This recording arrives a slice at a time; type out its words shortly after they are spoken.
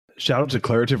Shout out to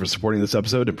Claritin for supporting this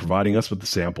episode and providing us with the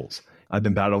samples. I've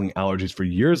been battling allergies for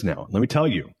years now. Let me tell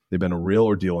you, they've been a real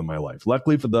ordeal in my life.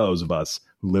 Luckily for those of us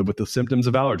who live with the symptoms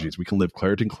of allergies, we can live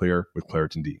Claritin Clear with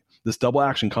Claritin D. This double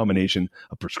action combination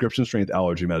of prescription strength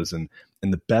allergy medicine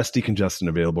and the best decongestant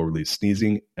available relieves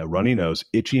sneezing, a runny nose,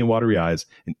 itchy and watery eyes,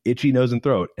 an itchy nose and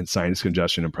throat, and sinus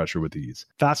congestion and pressure with ease.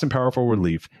 Fast and powerful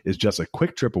relief is just a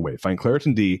quick trip away. Find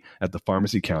Claritin D at the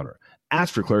pharmacy counter.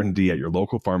 Ask for Claritin D at your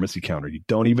local pharmacy counter. You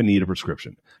don't even need a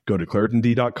prescription. Go to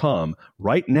ClaritinD.com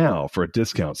right now for a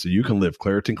discount so you can live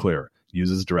Claritin Clear. Use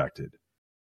as directed.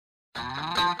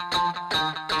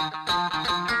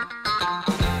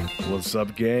 What's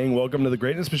up, gang? Welcome to The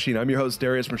Greatness Machine. I'm your host,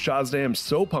 Darius Mershazde. I'm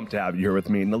so pumped to have you here with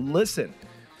me. Now listen,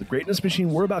 The Greatness Machine,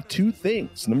 we're about two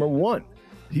things. Number one,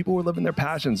 people who are living their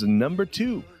passions. And number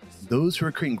two, those who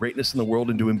are creating greatness in the world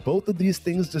and doing both of these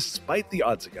things despite the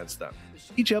odds against them.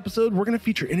 Each episode, we're going to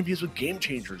feature interviews with game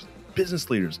changers, business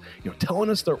leaders, telling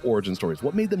us their origin stories,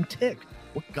 what made them tick,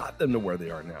 what got them to where they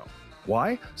are now.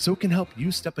 Why? So it can help you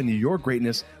step into your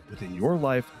greatness within your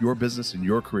life, your business, and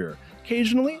your career.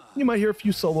 Occasionally, you might hear a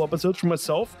few solo episodes from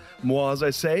myself, moi, as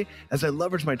I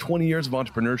leverage my 20 years of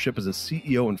entrepreneurship as a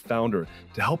CEO and founder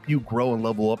to help you grow and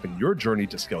level up in your journey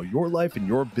to scale your life and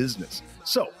your business.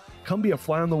 So come be a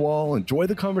fly on the wall, enjoy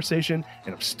the conversation,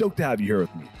 and I'm stoked to have you here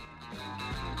with me.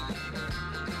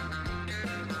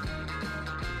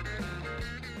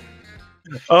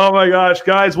 Oh my gosh,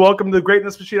 guys, welcome to The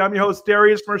Greatness Machine. I'm your host,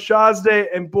 Darius Mershazde,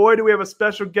 and boy, do we have a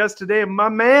special guest today. My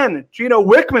man, Gino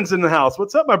Wickman's in the house.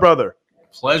 What's up, my brother?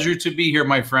 Pleasure to be here,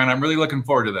 my friend. I'm really looking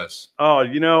forward to this. Oh,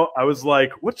 I was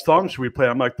like, which song should we play?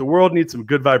 I'm like, the world needs some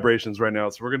good vibrations right now,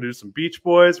 so we're going to do some Beach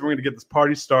Boys. We're going to get this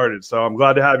party started, so I'm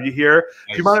glad to have you here.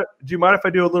 Nice. Do you mind if I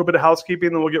do a little bit of housekeeping,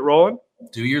 and then we'll get rolling?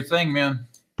 Do your thing, man.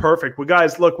 Perfect. Well,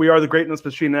 guys, look, we are The Greatness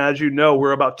Machine. And as you know,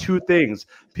 we're about two things: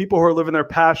 people who are living their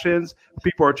passions,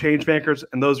 people who are change makers,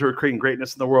 and those who are creating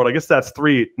greatness in the world. I guess that's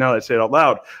three now that I say it out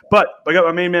loud. But I got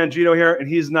my main man, Gino, here, and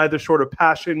he's neither short of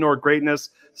passion nor greatness.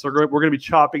 So we're going to be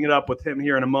chopping it up with him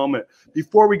here in a moment.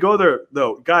 Before we go there,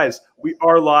 though, guys, we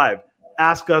are live.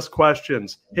 Ask us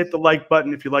questions. Hit the like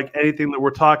button if you like anything that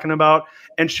we're talking about.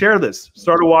 And share this.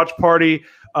 Start a watch party.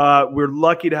 We're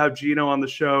lucky to have Gino on the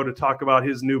show to talk about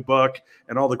his new book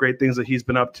and all the great things that he's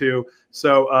been up to.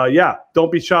 So,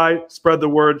 don't be shy. Spread the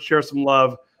word. Share some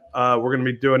love. We're going to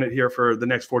be doing it here for the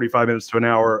next 45 minutes to an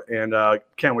hour, and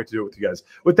can't wait to do it with you guys.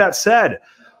 With that said,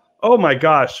 oh my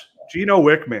gosh, Gino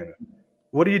Wickman,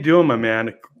 what are you doing, my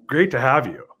man? Great to have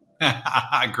you.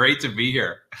 Great to be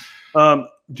here.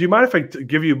 Do you mind if I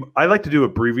give you – I like to do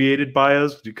abbreviated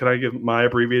bios. Can I give my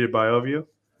abbreviated bio of you?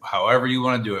 However you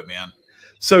want to do it, man.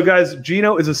 So, guys,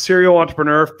 Gino is a serial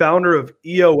entrepreneur, founder of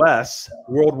EOS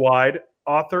Worldwide,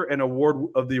 author and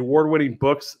award-winning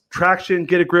books, Traction,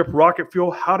 Get a Grip, Rocket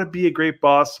Fuel, How to Be a Great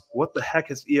Boss, What the Heck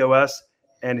is EOS,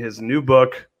 and his new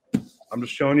book. I'm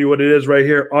just showing you what it is right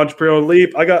here, Entrepreneurial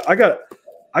Leap. I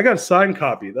got a signed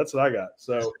copy. That's what I got.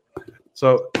 So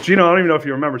Gino, I don't even know if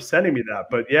you remember sending me that,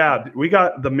 but yeah, we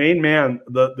got the main man,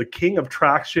 the king of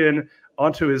traction,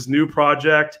 onto his new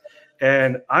project.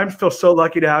 And I feel so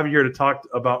lucky to have you here to talk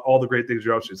about all the great things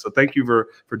you're up to. So thank you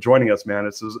for joining us, man.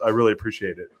 I really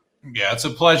appreciate it. Yeah, it's a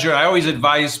pleasure. I always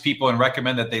advise people and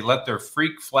recommend that they let their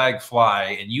freak flag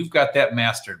fly, and you've got that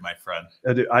mastered, my friend.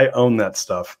 I own that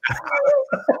stuff.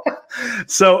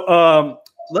 So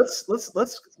let's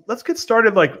get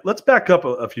started. Let's back up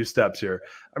a few steps here.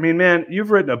 I mean, man,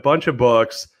 you've written a bunch of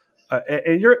books.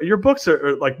 And your books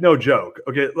are like no joke.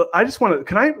 Okay, I just want to.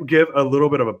 Can I give a little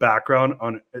bit of a background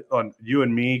on you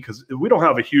and me, because we don't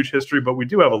have a huge history, but we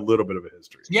do have a little bit of a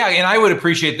history. Yeah, and I would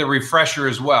appreciate the refresher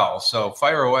as well. So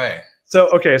fire away. So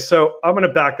I'm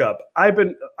gonna back up. I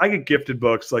get gifted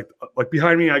books like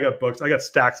behind me. I got books. I got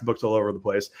stacks of books all over the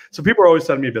place. So people are always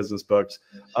sending me business books.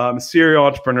 I'm a serial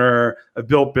entrepreneur. I've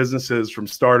built businesses from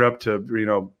startup to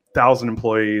 1,000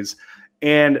 employees.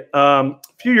 And a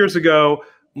few years ago,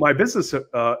 my business,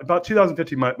 about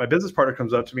 2015, my business partner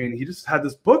comes up to me and he just had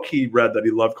this book he read that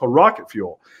he loved called Rocket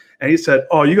Fuel. And he said,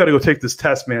 "Oh, you got to go take this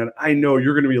test, man. I know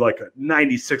you're going to be like a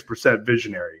 96%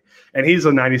 visionary." And he's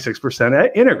a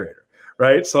 96% integrator,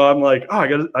 right? So I'm like,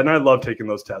 and I love taking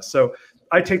those tests. So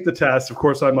I take the test. Of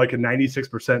course, I'm like a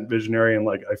 96% visionary and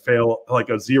like I fail like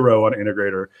a 0 on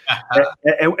integrator.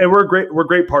 and we're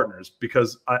great partners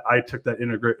because I took that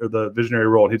the visionary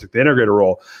role and he took the integrator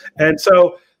role. And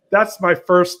so that's my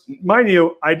first, mind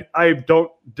you, I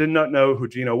did not know who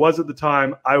Gino was at the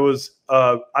time. I was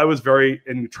very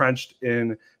entrenched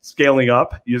in scaling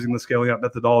up, using the scaling up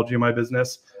methodology in my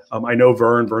business. I know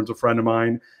Vern's a friend of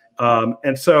mine.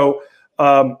 And so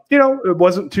it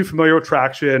wasn't too familiar with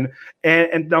traction.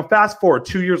 And now fast forward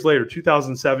 2 years later,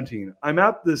 2017, I'm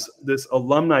at this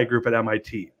alumni group at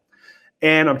MIT,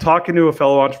 and I'm talking to a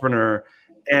fellow entrepreneur,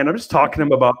 and I'm just talking to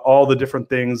him about all the different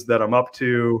things that I'm up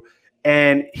to.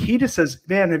 And he just says,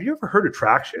 man, have you ever heard of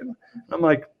traction? I'm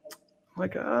like,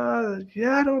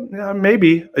 yeah, I don't know,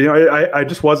 maybe, I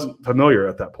just wasn't familiar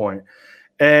at that point.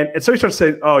 And so he starts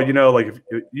saying, oh, if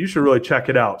you should really check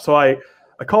it out. So I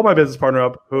called my business partner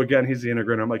up, who again, he's the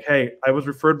integrator. I'm like, hey, I was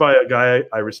referred by a guy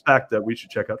I respect that we should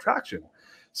check out traction.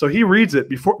 So he reads it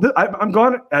before I'm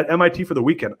gone at MIT for the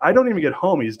weekend. I don't even get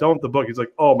home. He's done with the book. He's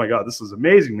like, oh my God, this is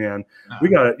amazing, man. We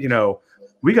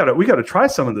gotta try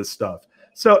some of this stuff.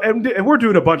 So, and we're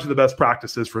doing a bunch of the best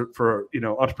practices for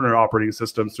entrepreneurial operating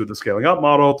systems through the scaling up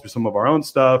model, through some of our own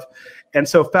stuff. And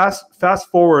so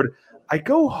fast forward, I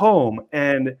go home,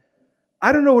 and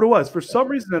I don't know what it was. For some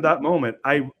reason at that moment,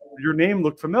 your name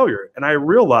looked familiar. And I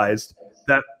realized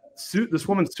that this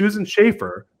woman, Susan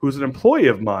Schaefer, who's an employee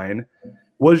of mine,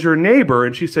 was your neighbor.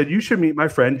 And she said, you should meet my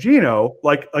friend Gino,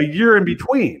 like a year in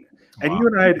between. And you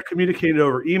and I had communicated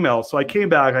over email. So I came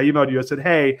back, I emailed you, I said,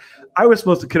 hey, I was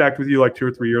supposed to connect with you like 2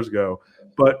 or 3 years ago,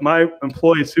 but my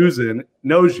employee Susan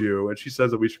knows you, and she says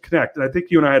that we should connect. And I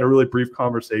think you and I had a really brief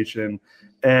conversation.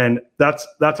 And that's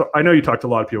I know you talked to a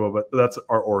lot of people, but that's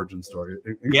our origin story.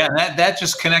 Yeah, that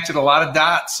just connected a lot of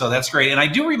dots. So that's great. And I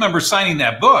do remember signing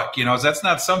that book, that's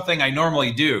not something I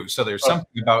normally do. So there's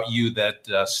something about you that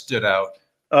stood out.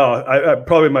 Oh, I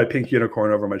probably my pink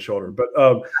unicorn over my shoulder, but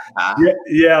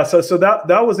yeah. So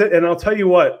that was it. And I'll tell you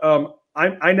what,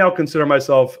 I now consider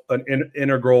myself an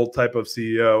integral type of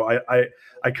CEO.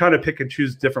 I kind of pick and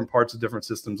choose different parts of different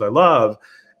systems I love,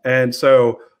 and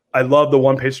so I love the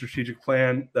one-page strategic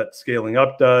plan that Scaling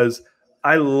Up does.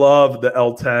 I love the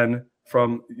L10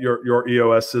 from your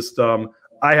EOS system.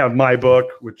 I have my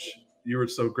book, which you were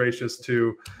so gracious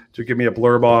to give me a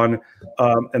blurb on,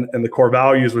 and the core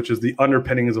values, which is the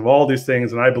underpinnings of all these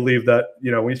things. And I believe that,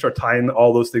 when you start tying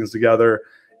all those things together,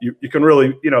 you can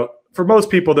really, for most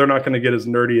people, they're not going to get as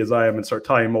nerdy as I am and start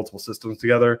tying multiple systems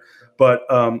together. But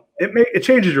it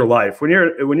changes your life. When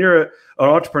you're an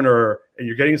entrepreneur and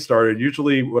you're getting started,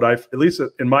 usually at least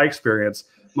in my experience,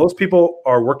 most people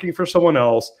are working for someone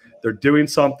else. They're doing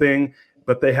something,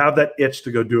 but they have that itch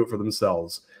to go do it for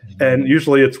themselves. And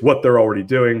usually it's what they're already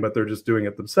doing, but they're just doing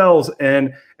it themselves.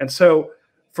 And so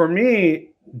for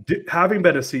me, having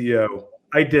been a CEO,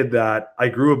 I did that. I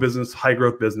grew a business, high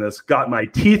growth business, got my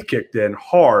teeth kicked in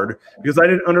hard because I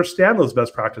didn't understand those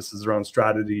best practices around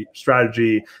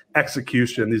strategy,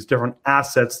 execution, these different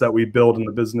assets that we build in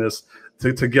the business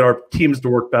to get our teams to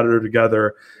work better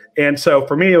together. And so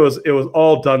for me, it was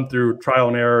all done through trial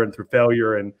and error and through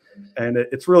failure. And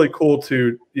it's really cool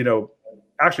to,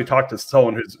 actually talk to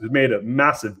someone who's made a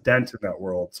massive dent in that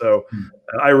world. So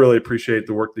I really appreciate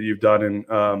the work that you've done,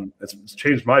 and it's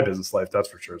changed my business life, that's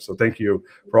for sure. So thank you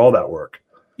for all that work.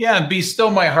 Yeah, and be still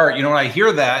my heart. When I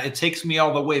hear that, it takes me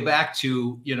all the way back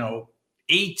to,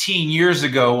 18 years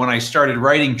ago when I started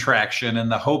writing Traction, in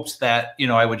the hopes that,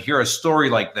 I would hear a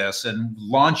story like this, and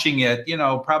launching it,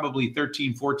 probably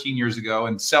 13, 14 years ago,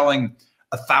 and selling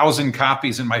 1,000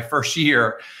 copies in my first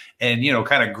year. And,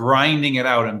 kind of grinding it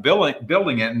out and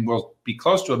building it, and we'll be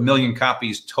close to 1 million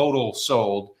copies total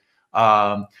sold.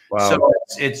 Wow. So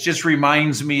it just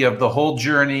reminds me of the whole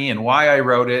journey and why I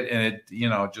wrote it. And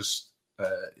it, just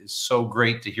is so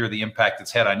great to hear the impact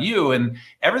it's had on you. And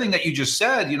everything that you just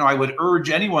said, I would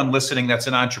urge anyone listening that's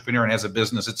an entrepreneur and has a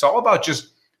business, it's all about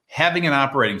just having an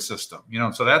operating system,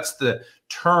 so that's the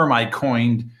term I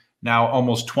coined now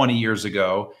almost 20 years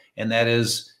ago. And that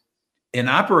is, so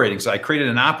I created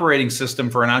an operating system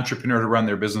for an entrepreneur to run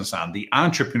their business on, the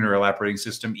Entrepreneurial Operating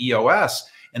System, EOS.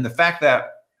 And the fact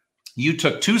that you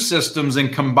took 2 systems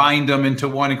and combined them into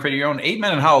one and created your own,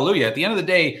 amen and hallelujah. At the end of the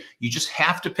day, you just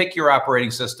have to pick your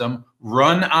operating system,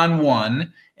 run on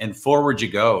one, and forward you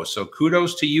go. So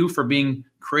kudos to you for being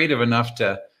creative enough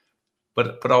to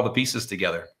put all the pieces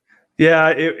together. Yeah,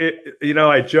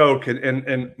 I joke,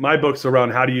 and my book's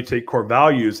around how do you take core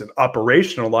values and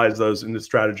operationalize those into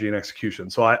strategy and execution.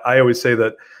 So I always say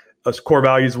that core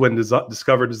values, when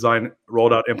discovered, designed,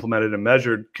 rolled out, implemented, and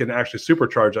measured, can actually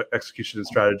supercharge execution and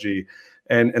strategy.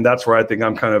 And that's where I think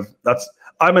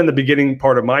I'm in the beginning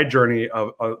part of my journey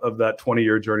of that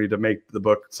 20-year journey to make the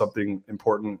book something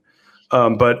important.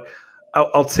 But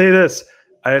I'll say this,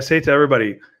 I say to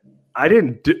everybody, I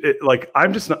didn't do it. Like,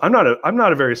 I'm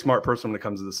not a very smart person when it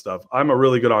comes to this stuff. I'm a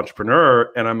really good entrepreneur,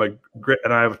 and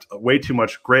I have way too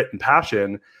much grit and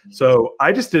passion. So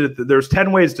I just did it. There's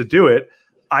 10 ways to do it.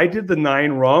 I did the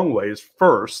 9 wrong ways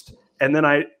first. And then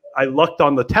I I lucked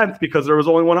on the 10th because there was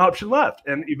only one option left.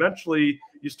 And eventually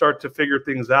you start to figure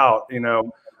things out.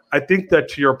 I think that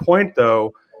to your point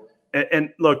though,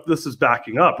 and look, this is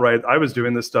backing up, right? I was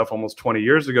doing this stuff almost 20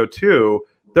 years ago too.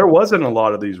 There wasn't a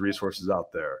lot of these resources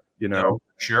out there, No,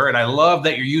 sure. And I love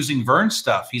that you're using Vern's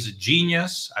stuff. He's a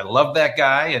genius. I love that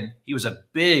guy. And he was a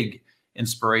big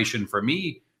inspiration for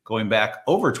me going back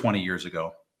over 20 years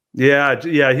ago. Yeah.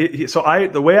 So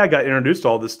the way I got introduced to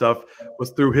all this stuff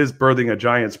was through his Birthing a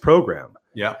Giants program.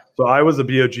 Yeah. So I was a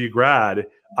BOG grad.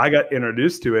 I got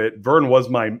introduced to it. Vern was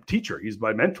my teacher. He's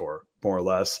my mentor, more or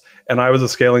less. And I was a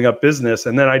scaling up business.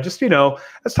 And then I just,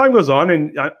 as time goes on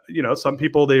and, some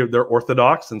people, they're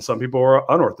orthodox and some people are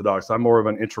unorthodox. I'm more of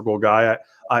an integral guy.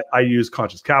 I use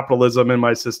conscious capitalism in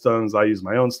my systems. I use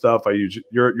my own stuff. I use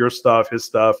your stuff, his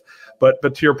stuff. But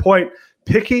to your point,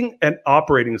 picking an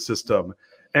operating system,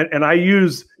 and I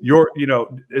use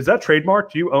is that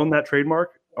trademark? Do you own that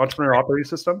trademark? Entrepreneurial operating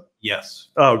system? Yes.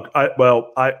 Oh,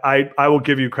 I will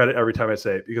give you credit every time I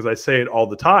say it because I say it all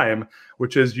the time,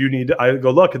 which is I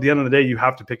go, look, at the end of the day, you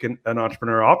have to pick an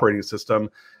entrepreneurial operating system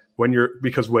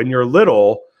because when you're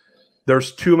little,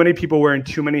 there's too many people wearing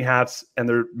too many hats and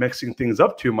they're mixing things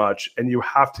up too much. And you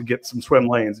have to get some swim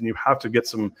lanes and you have to get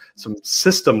some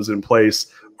systems in place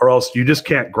or else you just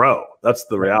can't grow. That's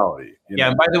the reality. Yeah.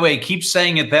 And by the way, keep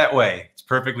saying it that way.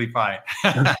 Perfectly fine.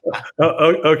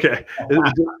 Okay. Did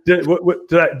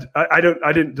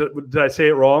I say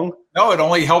it wrong? No, it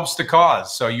only helps the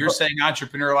cause. So you're saying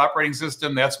entrepreneurial operating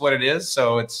system, that's what it is.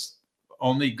 So it's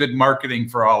only good marketing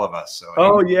for all of us.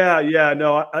 So yeah.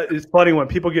 No, it's funny when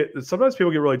sometimes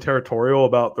people get really territorial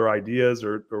about their ideas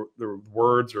or their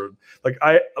words or like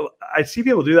I see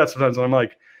people do that sometimes and I'm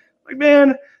like,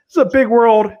 man, it's a big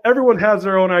world. Everyone has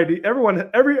their own idea.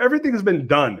 Everything has been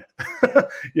done.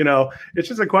 It's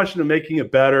just a question of making it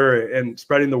better and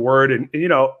spreading the word. And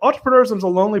entrepreneurship is a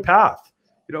lonely path.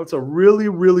 It's a really,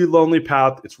 really lonely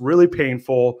path. It's really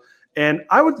painful. And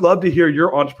I would love to hear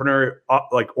your entrepreneurial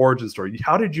origin story.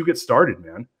 How did you get started,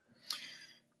 man?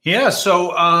 Yeah,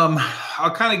 so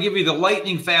I'll kind of give you the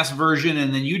lightning fast version,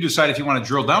 and then you decide if you want to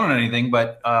drill down on anything.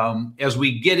 But as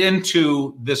we get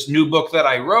into this new book that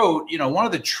I wrote, one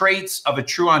of the traits of a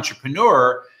true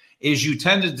entrepreneur is you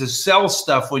tended to sell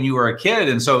stuff when you were a kid.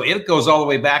 And so it goes all the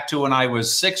way back to when I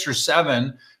was 6 or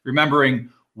 7,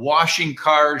 remembering washing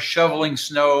cars, shoveling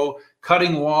snow,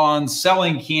 cutting lawns,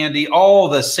 selling candy, all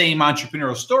the same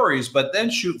entrepreneurial stories, but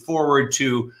then shoot forward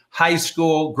to high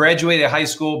school, graduated high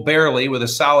school barely with a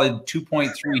solid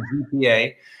 2.3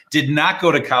 GPA, did not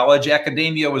go to college.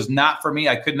 Academia was not for me.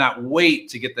 I could not wait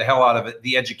to get the hell out of it,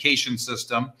 the education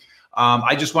system.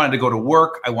 I just wanted to go to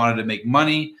work. I wanted to make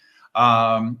money.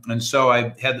 And so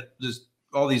I had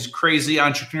all these crazy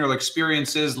entrepreneurial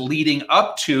experiences leading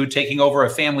up to taking over a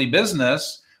family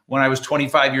business when I was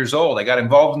 25 years old. I got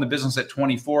involved in the business at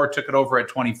 24, took it over at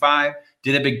 25,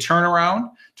 did a big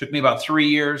turnaround, took me about 3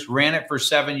 years, ran it for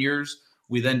 7 years.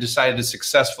 We then decided to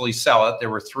successfully sell it. There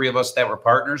were 3 of us that were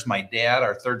partners. My dad,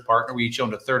 our third partner, we each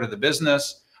owned a third of the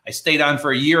business. I stayed on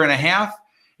for 1.5 years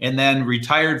and then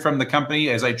retired from the company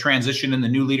as I transitioned in the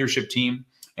new leadership team,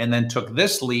 and then took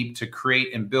this leap to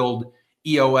create and build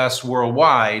EOS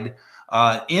worldwide.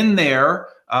 In there,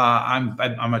 I'm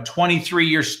a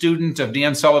 23-year student of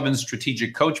Dan Sullivan's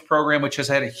Strategic Coach Program, which has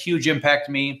had a huge impact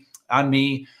on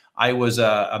me. I was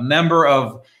a member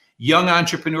of Young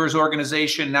Entrepreneurs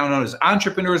Organization, now known as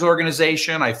Entrepreneurs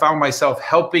Organization. I found myself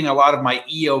helping a lot of my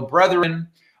EO brethren.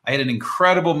 I had an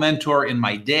incredible mentor in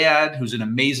my dad, who's an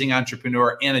amazing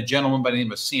entrepreneur, and a gentleman by the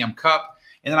name of Sam Cupp.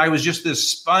 And then I was just this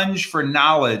sponge for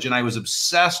knowledge, and I was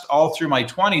obsessed all through my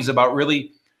 20s about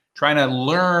really trying to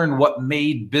learn what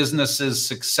made businesses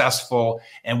successful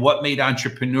and what made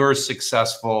entrepreneurs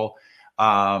successful.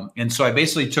 And so I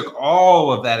basically took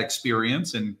all of that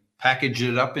experience and packaged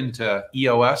it up into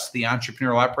EOS, the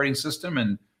Entrepreneurial Operating System,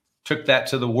 and took that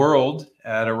to the world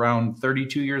at around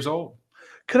 32 years old.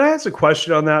 Could I ask a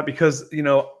question on that? Because,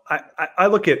 I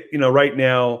look at, right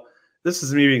now, this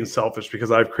is me being selfish because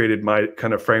I've created my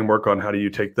kind of framework on how do you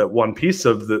take that one piece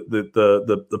of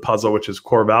the puzzle, which is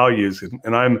core values.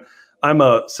 And I'm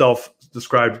a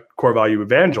self-described core value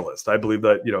evangelist. I believe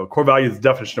that, core values, the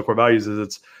definition of core values is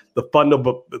it's the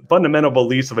fundamental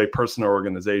beliefs of a person or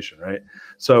organization, right?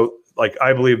 So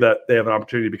I believe that they have an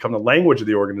opportunity to become the language of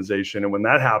the organization. And when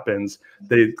that happens,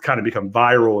 they kind of become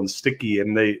viral and sticky.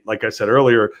 And they, like I said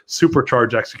earlier,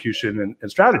 supercharge execution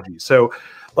and strategy. So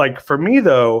for me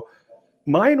though,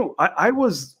 I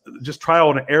was just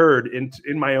trial and errored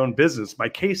in my own business. My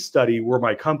case study were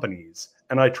my companies,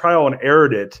 and I trial and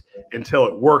errored it until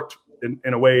it worked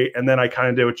in a way. And then I kind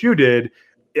of did what you did,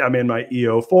 I'm in my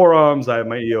EO forums, I have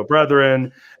my EO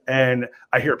brethren, and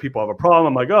I hear people have a problem.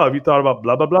 I'm like, oh, have you thought about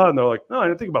blah, blah, blah? And they're like, no, I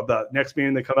didn't think about that. Next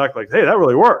meeting, they come back like, hey, that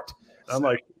really worked. And I'm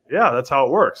like, yeah, that's how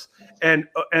it works. And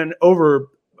over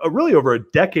a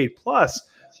decade plus,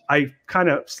 I kind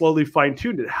of slowly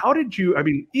fine-tuned it. How did you, I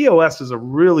mean, EOS is a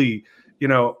really,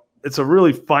 it's a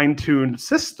really fine-tuned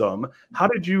system.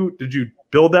 Did you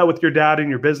build that with your dad in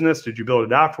your business? Did you build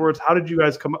it afterwards? How did you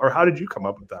come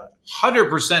up with that?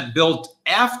 100% built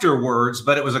afterwards,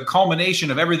 but it was a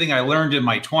culmination of everything I learned in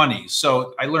my 20s.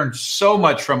 So I learned so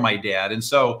much from my dad. And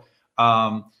so,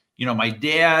 my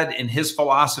dad and his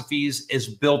philosophies is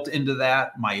built into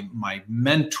that. My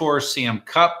mentor, Sam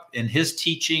Cupp, and his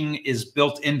teaching is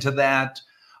built into that.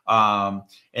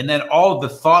 And then all of the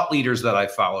thought leaders that I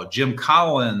follow, Jim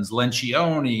Collins,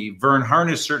 Lencioni, Vern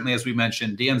Harness, certainly, as we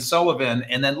mentioned, Dan Sullivan,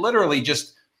 and then literally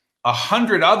just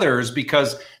 100 others,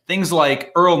 because things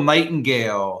like Earl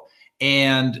Nightingale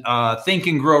and Think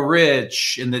and Grow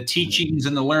Rich and the teachings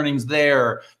and the learnings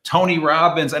there, Tony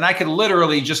Robbins, and I could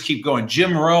literally just keep going,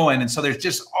 Jim Rohn. And so there's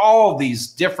just all these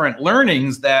different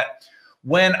learnings that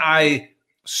when I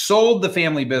sold the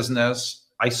family business,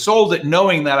 I sold it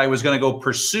knowing that I was going to go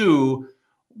pursue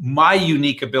my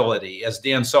unique ability, as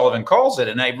Dan Sullivan calls it.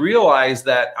 And I realized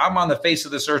that I'm on the face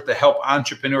of this earth to help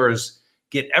entrepreneurs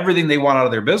get everything they want out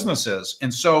of their businesses.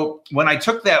 And so when I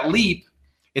took that leap,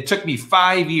 it took me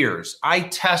 5 years. I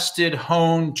tested,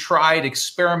 honed, tried,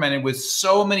 experimented with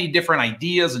so many different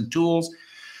ideas and tools.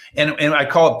 And I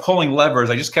call it pulling levers.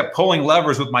 I just kept pulling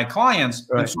levers with my clients.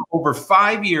 Right. And so over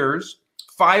 5 years,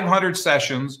 500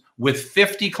 sessions with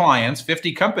 50 clients,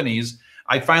 50 companies,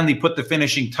 I finally put the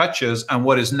finishing touches on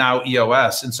what is now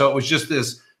EOS. And so it was just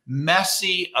this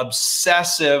messy,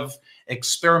 obsessive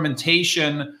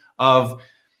experimentation of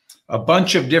a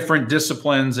bunch of different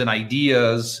disciplines and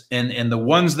ideas. And the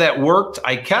ones that worked,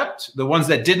 I kept. The ones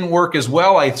that didn't work as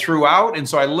well, I threw out. And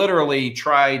so I literally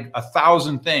tried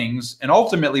 1,000 things and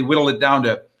ultimately whittled it down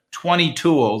to 20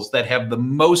 tools that have the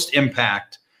most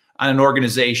impact on an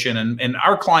organization. And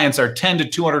our clients are 10 to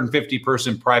 250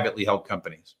 person privately held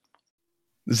companies.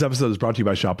 This episode is brought to you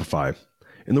by Shopify.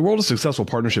 In the world of successful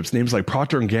partnerships, names like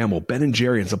Procter & Gamble, Ben &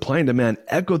 Jerry, and Supply and Demand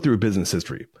echo through business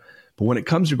history. But when it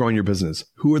comes to growing your business,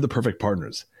 who are the perfect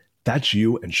partners? That's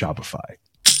you and Shopify.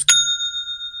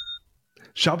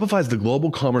 Shopify is the global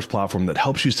commerce platform that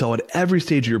helps you sell at every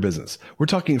stage of your business. We're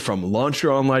talking from launch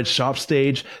your online shop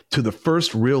stage to the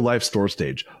first real life store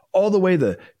stage, all the way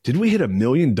to, did we hit $1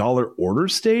 million order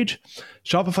stage?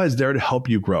 Shopify is there to help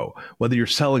you grow. Whether you're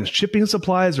selling shipping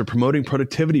supplies or promoting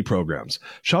productivity programs,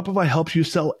 Shopify helps you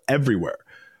sell everywhere.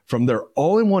 From their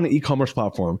all-in-one e-commerce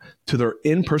platform to their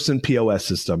in-person POS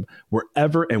system,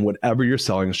 wherever and whatever you're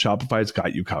selling, Shopify's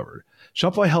got you covered.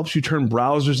 Shopify helps you turn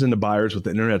browsers into buyers with the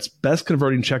internet's best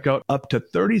converting checkout, up to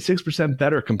 36%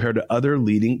 better compared to other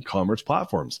leading commerce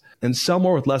platforms. And sell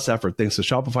more with less effort thanks to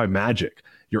Shopify Magic,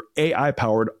 your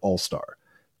AI-powered all-star.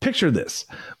 Picture this,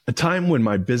 a time when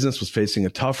my business was facing a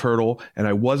tough hurdle and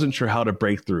I wasn't sure how to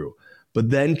break through. But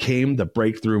then came the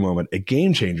breakthrough moment, a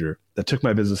game changer that took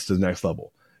my business to the next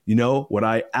level. You know, what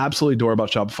I absolutely adore about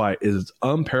Shopify is its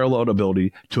unparalleled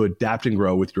ability to adapt and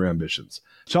grow with your ambitions.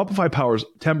 Shopify powers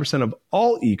 10% of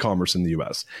all e-commerce in the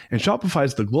US, and Shopify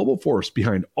is the global force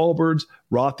behind Allbirds,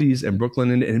 Rothy's, and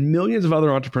Brooklinen, and millions of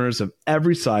other entrepreneurs of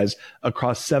every size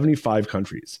across 75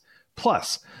 countries.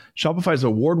 Plus, Shopify's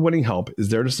award-winning help is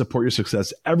there to support your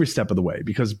success every step of the way,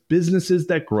 because businesses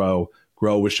that grow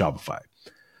with Shopify.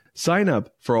 Sign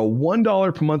up for a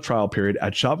 $1 per month trial period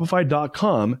at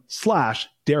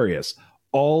shopify.com/Darius,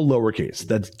 all lowercase.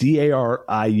 That's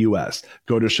DARIUS.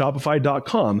 Go to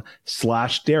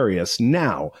shopify.com/Darius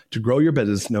now to grow your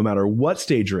business no matter what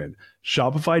stage you're in.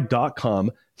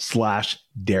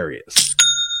 Shopify.com/Darius.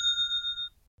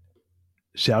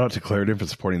 Shout out to Claritin for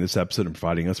supporting this episode and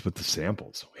providing us with the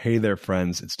samples. Hey there,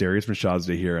 friends. It's Darius from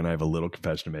Shazda here, and I have a little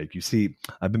confession to make. You see,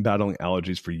 I've been battling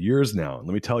allergies for years now, and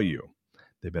let me tell you,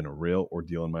 they've been a real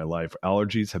ordeal in my life.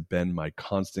 Allergies have been my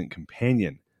constant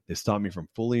companion. They stop me from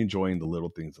fully enjoying the little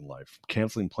things in life,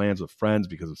 canceling plans with friends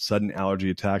because of sudden allergy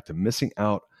attack to missing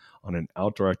out on an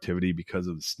outdoor activity because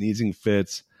of the sneezing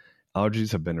fits.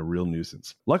 Allergies have been a real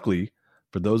nuisance. Luckily,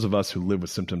 for those of us who live with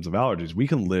symptoms of allergies, we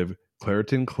can live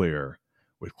Claritin Clear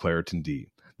with Claritin D.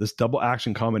 This double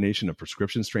action combination of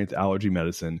prescription strength allergy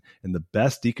medicine and the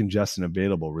best decongestant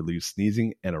available relieves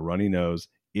sneezing and a runny nose,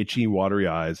 itchy, watery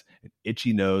eyes, an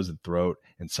itchy nose and throat,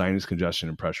 and sinus congestion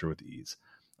and pressure with ease.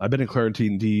 I've been a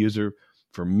Claritin D user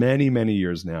for many, many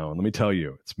years now. And let me tell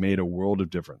you, it's made a world of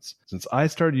difference. Since I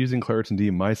started using Claritin D,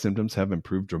 my symptoms have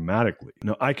improved dramatically.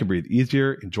 Now I can breathe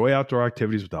easier, enjoy outdoor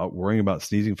activities without worrying about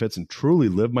sneezing fits, and truly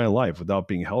live my life without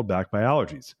being held back by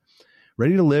allergies.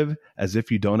 Ready to live as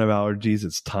if you don't have allergies?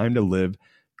 It's time to live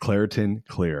Claritin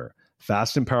Clear.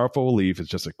 Fast and powerful relief is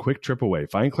just a quick trip away.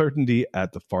 Find Claritin D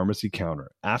at the pharmacy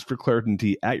counter. Ask for Claritin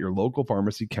D at your local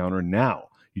pharmacy counter now.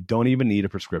 You don't even need a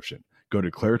prescription. Go to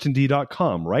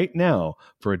ClaritinD.com right now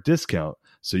for a discount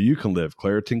so you can live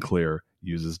Claritin Clear.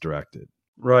 Use as directed.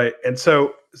 Right. And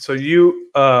so you,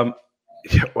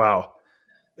 wow.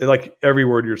 Like every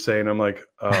word you're saying, I'm like,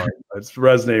 it's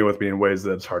resonating with me in ways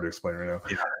that it's hard to explain right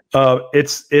now.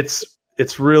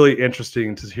 It's really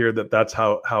interesting to hear that that's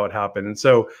how it happened. And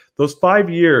so those 5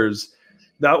 years,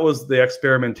 that was the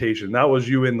experimentation. That was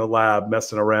you in the lab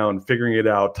messing around, figuring it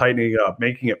out, tightening it up,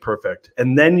 making it perfect.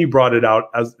 And then you brought it out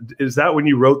is that when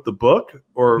you wrote the book,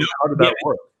 or how did that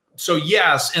work? So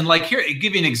yes. And like here,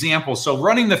 give you an example. So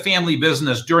running the family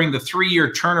business during the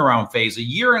 3-year turnaround phase, a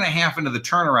year and a half into the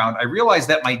turnaround, I realized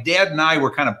that my dad and I were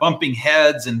kind of bumping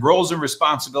heads and roles and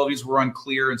responsibilities were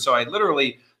unclear. And so I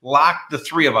literally locked the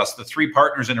three of us, the three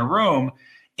partners, in a room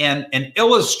and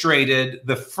illustrated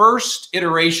the first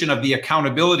iteration of the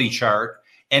accountability chart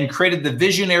and created the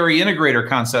visionary integrator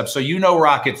concept. So you know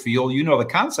rocket fuel, you know the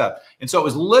concept. And so it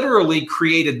was literally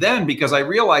created then because I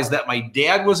realized that my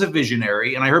dad was a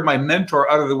visionary and I heard my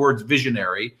mentor utter the words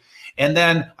visionary. And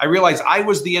then I realized I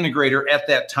was the integrator at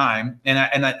that time. And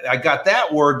I got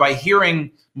that word by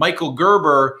hearing Michael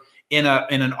Gerber in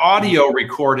an audio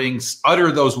recording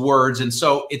utter those words. And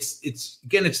so it's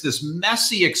this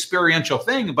messy experiential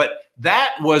thing, but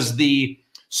that was the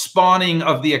spawning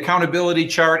of the accountability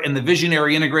chart and the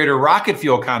visionary integrator rocket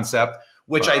fuel concept,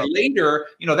 which I later,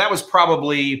 I was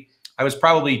probably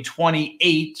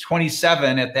 28,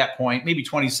 27 at that point, maybe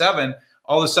 27.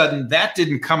 All of a sudden that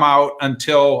didn't come out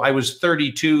until I was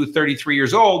 32, 33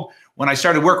 years old, when I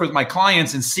started working with my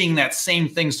clients and seeing that same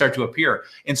thing start to appear.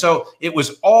 And so it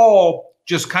was all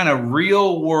just kind of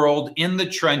real world in the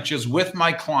trenches with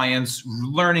my clients,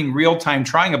 learning real time,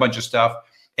 trying a bunch of stuff.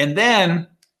 And then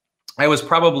I was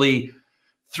probably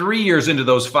 3 years into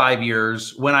those 5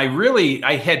 years when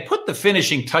I had put the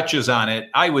finishing touches on it.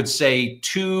 I would say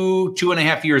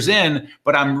 2.5 years in,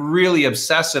 but I'm really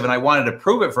obsessive and I wanted to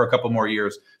prove it for a couple more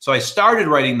years. So I started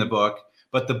writing the book.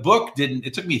 But the book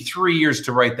it took me 3 years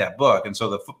to write that book. And so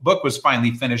the book was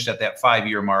finally finished at that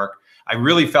 5-year mark. I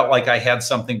really felt like I had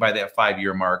something by that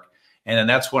 5-year mark. And then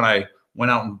that's when I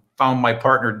went out and found my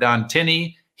partner, Don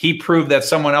Tinney. He proved that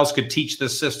someone else could teach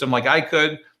this system like I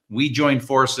could. We joined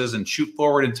forces and shoot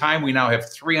forward in time. We now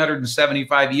have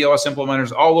 375 EOS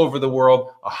implementers all over the world,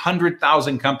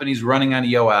 100,000 companies running on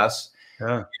EOS.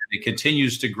 Yeah. It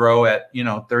continues to grow at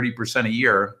 30% a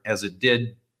year, as it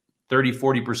did 30,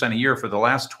 40% a year for the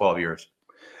last 12 years.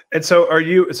 And so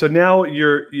now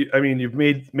you've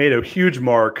made a huge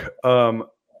mark. And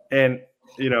I'm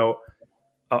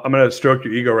going to stroke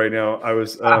your ego right now. I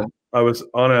was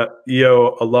on a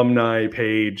EO alumni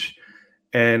page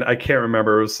and I can't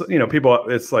remember. It was, people,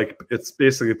 it's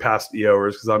basically past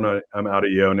EOers because I'm out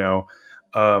of EO now.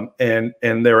 And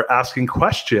they were asking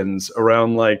questions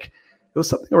around it was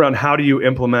something around how do you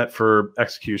implement for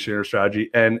execution or strategy.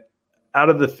 And out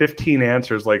of the 15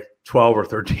 answers, 12 or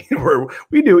 13 were,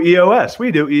 we do EOS.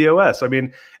 I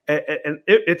mean, and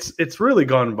it's really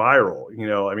gone viral,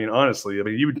 honestly,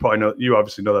 you would probably know, you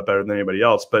obviously know that better than anybody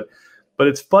else, but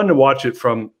it's fun to watch it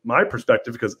from my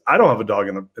perspective because I don't have a dog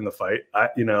in the fight.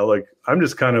 I'm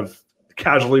just kind of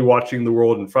casually watching the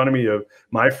world in front of me of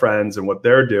my friends and what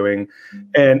they're doing.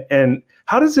 And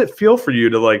how does it feel for you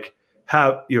to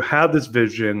have this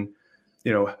vision,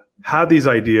 have these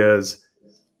ideas,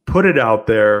 put it out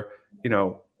there,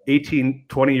 18,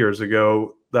 20 years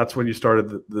ago, that's when you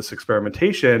started this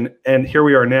experimentation. And here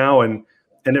we are now. And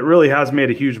it really has made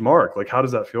a huge mark. How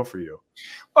does that feel for you?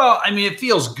 Well, it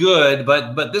feels good,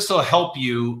 but this will help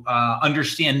you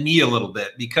understand me a little bit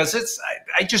because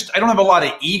I don't have a lot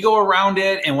of ego around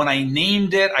it. And when I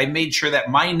named it, I made sure that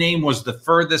my name was the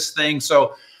furthest thing.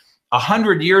 So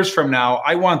 100 years from now,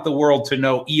 I want the world to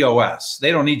know EOS.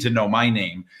 They don't need to know my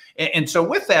name. And so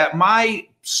with that, my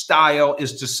style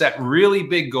is to set really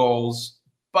big goals,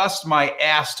 bust my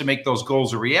ass to make those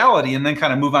goals a reality, and then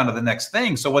kind of move on to the next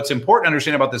thing. So what's important to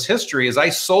understand about this history is I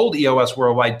sold EOS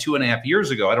Worldwide 2.5 years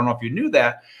ago. I don't know if you knew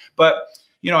that, but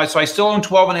so I still own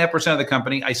 12.5% of the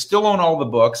company. I still own all the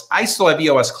books. I still have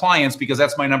EOS clients because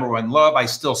that's my number one love. I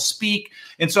still speak.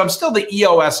 And so I'm still the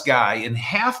EOS guy, and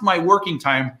half my working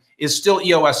time is still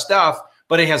EOS stuff.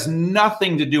 but it has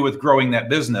nothing to do with growing that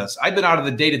business. I've been out of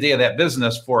the day-to-day of that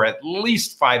business for at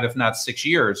least 5, if not 6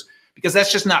 years, because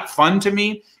that's just not fun to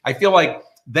me. I feel like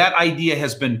that idea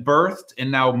has been birthed,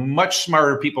 and now much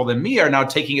smarter people than me are now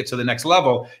taking it to the next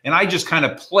level. And I just kind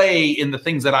of play in the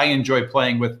things that I enjoy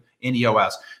playing with in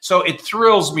EOS. So it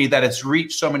thrills me that it's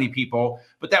reached so many people,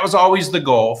 but that was always the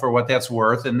goal for what that's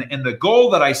worth. And the goal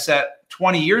that I set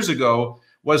 20 years ago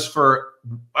was for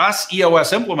us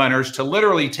EOS implementers to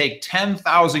literally take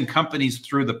 10,000 companies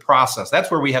through the process.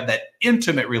 That's where we have that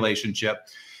intimate relationship.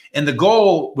 And the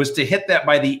goal was to hit that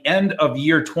by the end of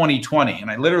year 2020.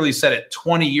 And I literally said it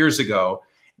 20 years ago,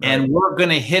 and we're going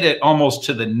to hit it almost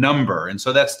to the number. And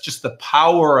so that's just the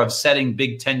power of setting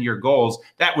big 10-year goals.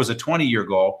 That was a 20-year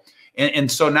goal.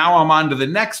 And so now I'm on to the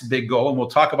next big goal, and we'll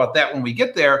talk about that when we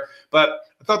get there. But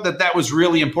I thought that that was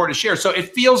really important to share. So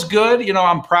it feels good. You know,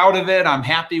 I'm proud of it. I'm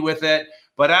happy with it.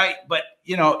 But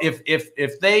you know, if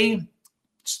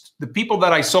the people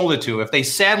that I sold it to, if they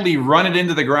sadly run it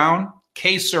into the ground,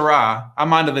 que sera,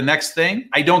 I'm on to the next thing.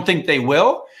 I don't think they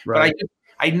will, but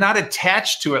I'm not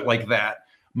attached to it like that.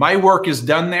 My work is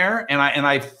done there, and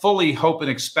I fully hope and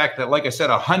expect that, like I said,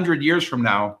 100 years from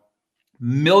now,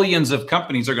 millions of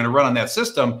companies are going to run on that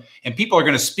system, and people are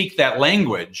going to speak that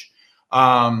language.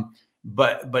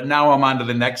 But now I'm on to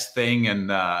the next thing,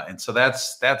 and so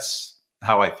that's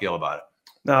how I feel about it.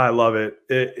 No, I love it,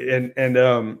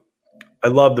 I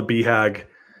love the BHAG.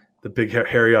 The big,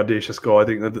 hairy, audacious goal. I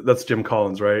think that's Jim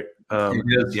Collins, right? It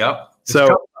is, yep. So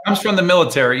it comes from the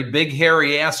military, big,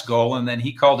 hairy ass goal. And then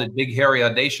he called it big, hairy,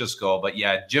 audacious goal. But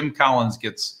yeah, Jim Collins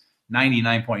gets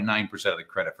 99.9% of the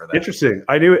credit for that. Interesting.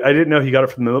 I didn't know he got it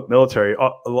from the military.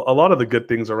 A lot of the good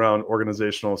things around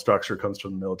organizational structure comes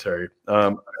from the military.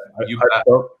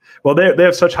 Well, they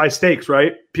have such high stakes,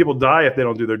 right? People die if they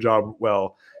don't do their job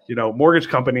well. You know, mortgage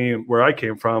company where I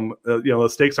came from, you know, the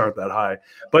stakes aren't that high,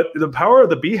 but the power of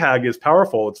the BHAG is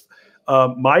powerful. It's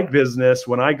my business.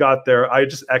 When I got there, I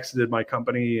just exited my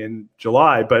company in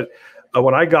July, but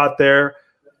when I got there,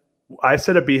 I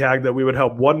set a BHAG that we would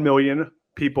help 1 million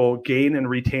people gain and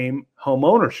retain home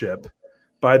ownership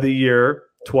by the year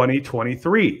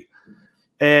 2023.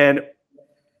 And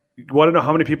you want to know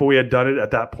how many people we had done it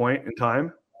at that point in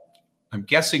time? I'm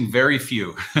guessing very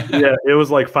few. Yeah, it was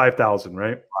like 5,000,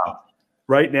 right? Wow.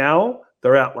 Right now,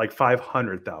 they're at like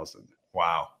 500,000.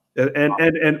 Wow.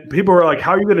 And people are like,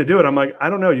 how are you going to do it? I'm like, I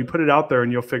don't know. You put it out there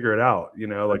and you'll figure it out. You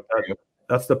know, like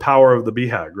that's the power of the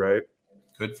BHAG, right?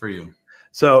 Good for you.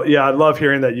 So, yeah, I love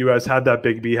hearing that you guys had that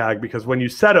big BHAG, because when you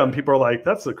set them, people are like,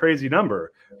 that's a crazy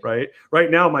number, right? Right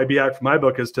now, my BHAG for my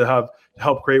book is to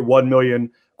help create 1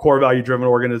 million core value driven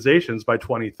organizations by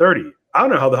 2030. I don't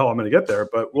know how the hell I'm going to get there,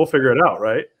 but we'll figure it out,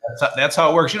 right? That's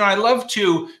how it works. You know, I love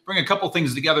to bring a couple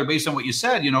things together based on what you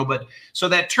said, you know, but so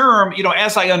that term, you know,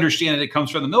 as I understand it, it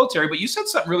comes from the military, but you said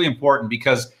something really important,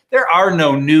 because there are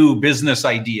no new business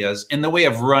ideas in the way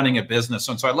of running a business.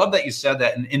 And so I love that you said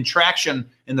that. And in Traction,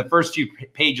 in the first few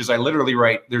pages, I literally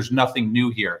write, there's nothing new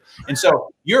here. And so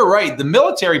you're right. The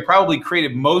military probably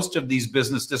created most of these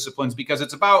business disciplines because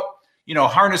it's about, you know,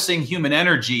 harnessing human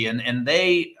energy, and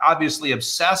they obviously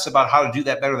obsess about how to do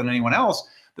that better than anyone else.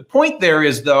 The point there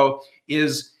is, though,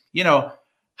 is, you know,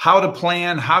 how to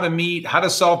plan, how to meet, how to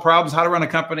solve problems, how to run a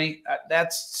company.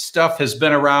 That stuff has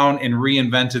been around and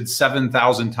reinvented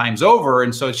 7,000 times over.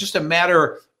 And so it's just a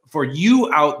matter for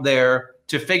you out there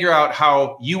to figure out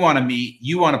how you want to meet,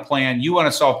 you want to plan, you want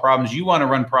to solve problems, you want to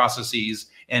run processes.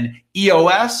 And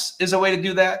EOS is a way to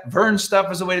do that. Vern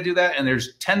stuff is a way to do that. And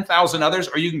there's 10,000 others,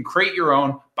 or you can create your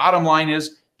own. Bottom line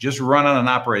is just run on an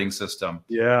operating system.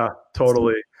 Yeah,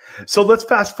 totally. So let's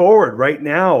fast forward right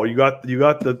now. You got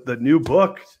the new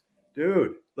book,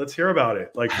 dude. Let's hear about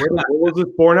it. Like, where was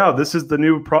this born out? This is the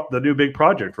new big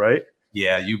project, right?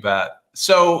 Yeah, you bet.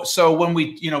 So when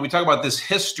we talk about this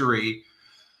history.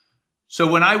 So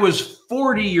when I was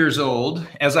 40 years old,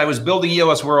 as I was building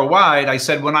EOS Worldwide, I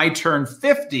said, when I turn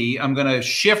 50, I'm going to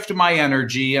shift my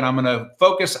energy and I'm going to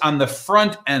focus on the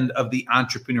front end of the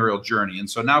entrepreneurial journey. And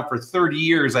so now for 30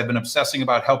 years, I've been obsessing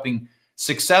about helping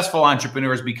successful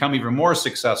entrepreneurs become even more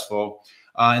successful.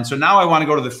 And so now I want to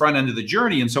go to the front end of the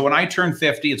journey. And so when I turn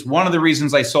 50, it's one of the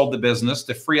reasons I sold the business,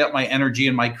 to free up my energy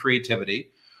and my creativity.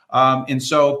 And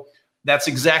so that's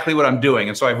exactly what I'm doing.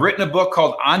 And so I've written a book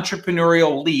called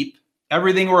Entrepreneurial Leap.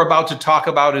 Everything we're about to talk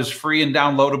about is free and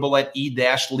downloadable at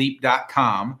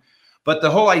e-leap.com. But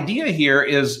the whole idea here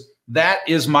is that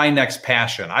is my next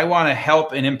passion. I want to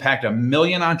help and impact 1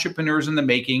 million entrepreneurs in the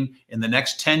making in the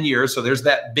next 10 years. So there's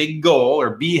that big goal,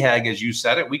 or BHAG, as you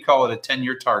said it. We call it a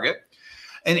 10-year target.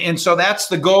 And so that's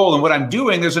the goal. And what I'm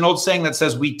doing, there's an old saying that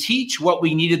says, we teach what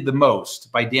we needed the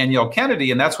most, by Danielle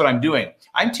Kennedy. And that's what I'm doing.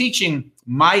 I'm teaching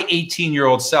my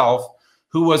 18-year-old self,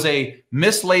 who was a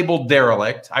mislabeled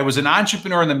derelict. I was an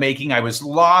entrepreneur in the making. I was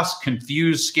lost,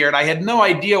 confused, scared. I had no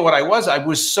idea what I was. I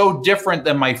was so different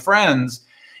than my friends.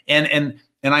 And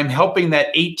I'm helping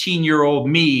that 18-year-old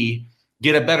me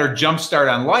get a better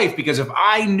jumpstart on life, because if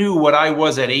I knew what I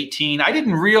was at 18, I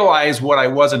didn't realize what I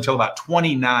was until about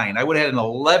 29. I would have had an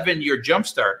 11-year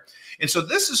jumpstart. And so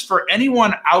this is for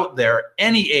anyone out there,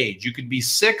 any age. You could be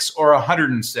 6 or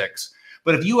 106.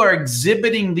 But if you are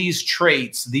exhibiting these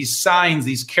traits, these signs,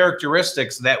 these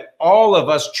characteristics that all of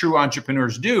us true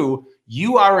entrepreneurs do,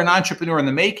 you are an entrepreneur in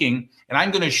the making. And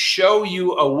I'm going to show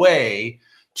you a way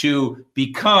to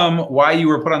become why you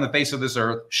were put on the face of this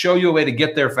earth, show you a way to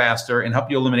get there faster, and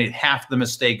help you eliminate half the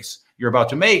mistakes you're about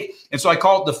to make. And so I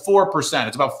call it the 4%.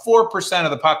 It's about 4% of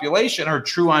the population are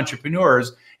true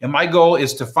entrepreneurs. And my goal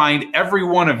is to find every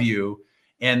one of you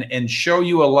and show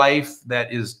you a life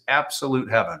that is absolute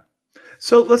heaven.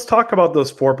 So let's talk about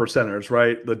those 4%ers,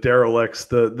 right? The derelicts,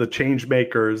 the change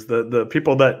makers, the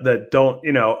people that don't,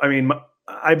 I mean,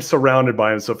 I'm surrounded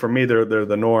by them. So for me, they're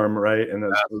the norm, right?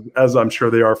 And as I'm sure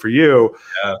they are for you.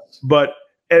 Yeah. But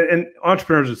and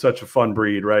entrepreneurs are such a fun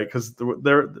breed, right? Because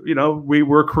they're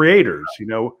we're creators,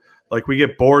 like we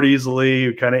get bored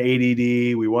easily, kind of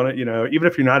ADD. We want to, even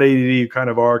if you're not ADD, you kind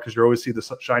of are, because you always see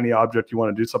the shiny object. You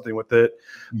want to do something with it.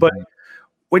 Mm-hmm. But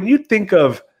when you think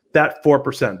of that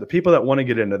 4%, the people that want to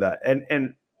get into that, and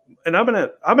I'm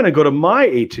gonna go to my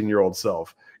 18-year-old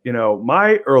self,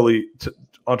 my early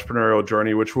entrepreneurial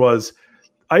journey, which was,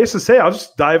 I used to say, I'll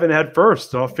just dive in head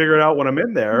first and I'll figure it out when I'm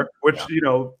in there, which,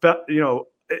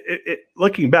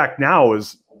 looking back now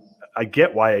I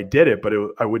get why I did it, but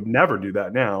I would never do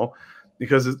that now,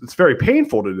 because it's very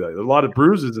painful to do that. A lot of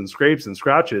bruises and scrapes and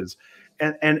scratches,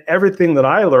 and everything that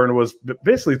I learned was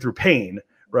basically through pain,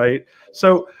 right?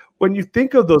 So when you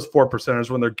think of those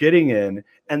 4%ers, when they're getting in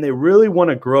and they really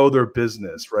want to grow their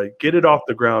business, right? Get it off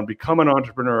the ground, become an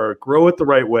entrepreneur, grow it the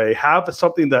right way, have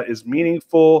something that is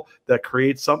meaningful, that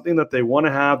creates something that they want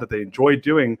to have, that they enjoy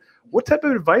doing. What type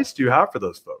of advice do you have for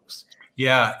those folks?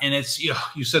 Yeah. And it's,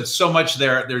 you said so much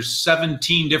there. There's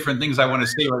 17 different things I want to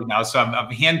say right now. So I'm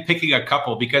handpicking a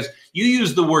couple, because you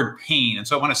use the word pain. And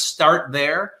so I want to start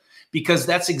there, because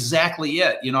that's exactly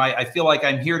it. I feel like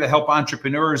I'm here to help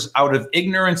entrepreneurs out of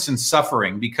ignorance and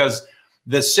suffering, because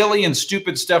the silly and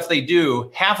stupid stuff they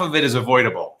do, half of it is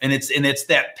avoidable. And it's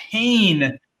that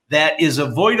pain that is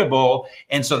avoidable.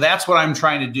 And so that's what I'm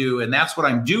trying to do. And that's what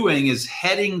I'm doing, is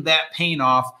heading that pain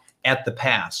off at the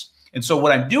pass. And so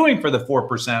what I'm doing for the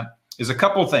 4% is a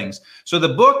couple things. So the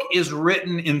book is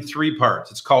written in 3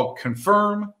 parts. It's called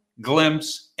Confirm,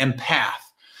 Glimpse, and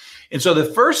Path. And so the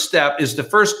first step is to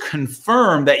first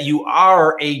confirm that you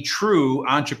are a true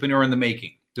entrepreneur in the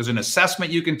making. There's an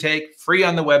assessment you can take free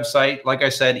on the website. Like I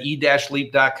said,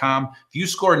 e-leap.com. If you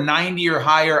score 90 or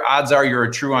higher, odds are you're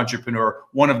a true entrepreneur,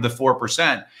 one of the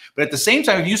 4%. But at the same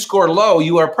time, if you score low,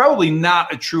 you are probably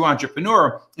not a true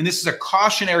entrepreneur. And this is a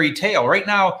cautionary tale. Right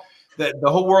now,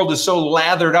 the whole world is so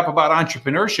lathered up about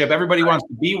entrepreneurship. Everybody wants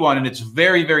to be one, and it's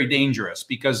very, very dangerous,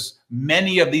 because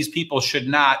many of these people should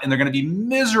not, and they're going to be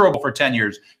miserable for 10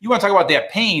 years. You want to talk about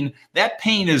that pain? That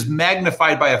pain is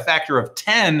magnified by a factor of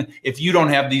 10 if you don't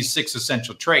have these 6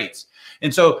 essential traits.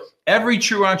 And so every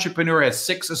true entrepreneur has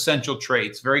 6 essential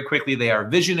traits. Very quickly, they are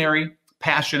visionary,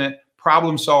 passionate,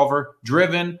 problem solver,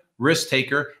 driven, risk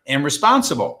taker, and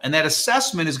responsible. And that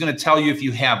assessment is going to tell you if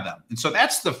you have them. And so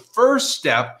that's the first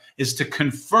step, is to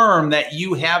confirm that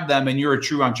you have them and you're a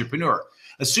true entrepreneur.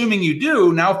 Assuming you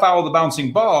do, now follow the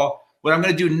bouncing ball. What I'm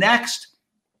going to do next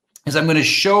is I'm going to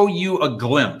show you a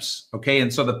glimpse. Okay.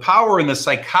 And so the power and the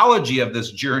psychology of this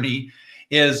journey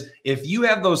is, if you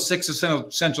have those 6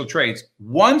 essential traits,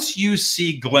 once you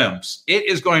see glimpse, it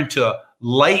is going to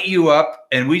light you up.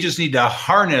 And we just need to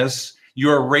harness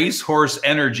your racehorse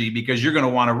energy, because you're going to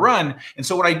want to run. And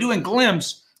so what I do in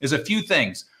Glimpse is a few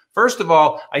things. First of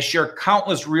all, I share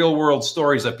countless real world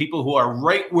stories of people who are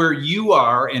right where you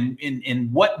are in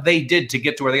what they did to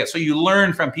get to where they got. So you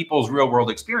learn from people's real world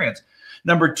experience.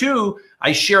 Number 2,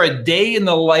 I share a day in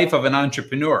the life of an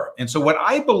entrepreneur. And so what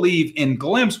I believe in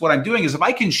Glimpse, what I'm doing is, if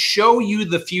I can show you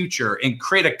the future and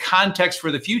create a context for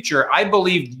the future, I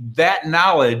believe that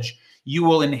knowledge, you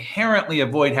will inherently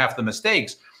avoid half the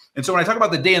mistakes. And so when I talk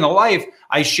about the day in the life,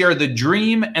 I share the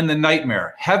dream and the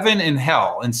nightmare, heaven and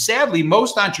hell. And sadly,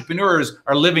 most entrepreneurs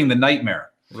are living the nightmare.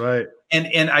 Right.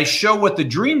 And I show what the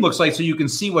dream looks like, so you can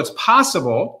see what's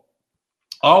possible.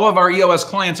 All of our EOS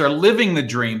clients are living the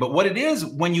dream. But what it is,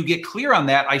 when you get clear on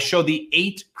that, I show the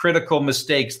 8 critical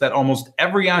mistakes that almost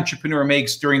every entrepreneur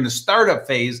makes during the startup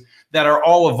phase that are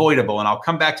all avoidable. And I'll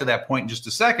come back to that point in just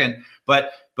a second.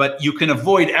 But you can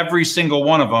avoid every single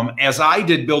one of them, as I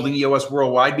did building EOS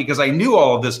Worldwide, because I knew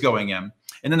all of this going in.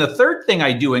 And then the third thing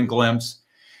I do in Glimpse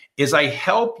is I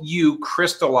help you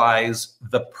crystallize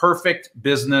the perfect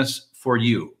business for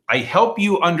you. I help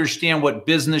you understand what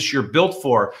business you're built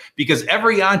for, because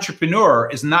every entrepreneur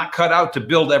is not cut out to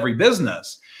build every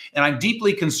business. And I'm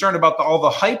deeply concerned about all the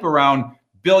hype around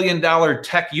billion-dollar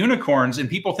tech unicorns and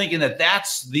people thinking that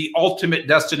that's the ultimate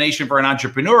destination for an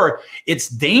entrepreneur. It's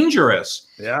dangerous.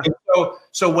 Yeah.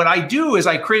 So what I do is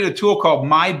I create a tool called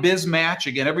My Biz Match.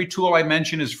 Again, every tool I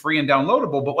mention is free and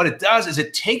downloadable, but what it does is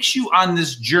it takes you on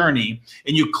this journey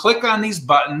and you click on these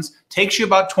buttons, takes you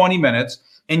about 20 minutes,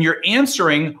 and you're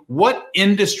answering what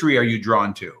industry are you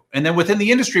drawn to? And then within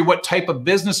the industry, what type of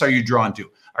business are you drawn to?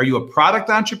 Are you a product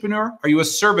entrepreneur? Are you a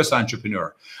service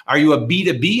entrepreneur? Are you a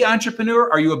B2B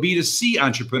entrepreneur? Are you a B2C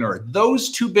entrepreneur?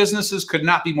 Those two businesses could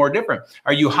not be more different.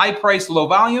 Are you high price, low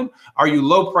volume? Are you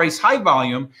low price, high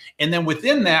volume? And then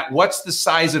within that, what's the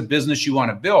size of business you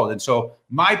want to build? And so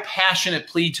my passionate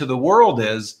plea to the world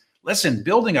is, listen,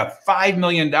 building a $5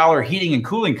 million heating and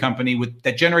cooling company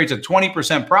that generates a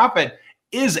 20% profit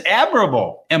is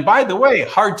admirable. And by the way,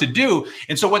 hard to do.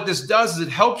 And so what this does is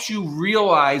it helps you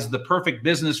realize the perfect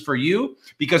business for you,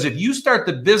 because if you start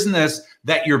the business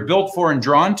that you're built for and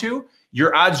drawn to,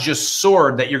 your odds just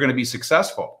soared that you're going to be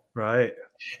successful. Right.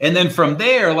 And then from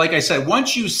there, like I said,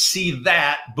 once you see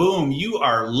that, boom, you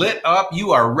are lit up,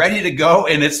 you are ready to go.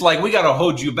 And it's like, we got to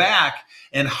hold you back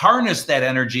and harness that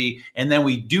energy. And then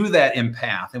we do that in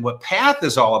Path. And what Path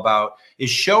is all about is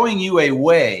showing you a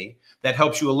way that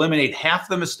helps you eliminate half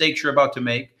the mistakes you're about to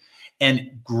make and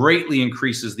greatly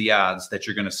increases the odds that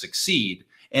you're going to succeed.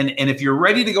 And if you're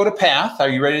ready to go to Path, are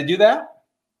you ready to do that?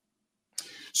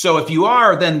 So if you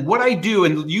are, then what I do,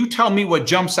 and you tell me what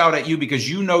jumps out at you because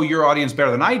you know your audience better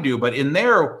than I do, but in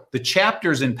there, the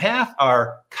chapters in Path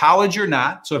are college or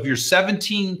not. So if you're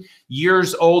 17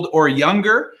 years old or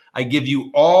younger, I give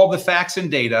you all the facts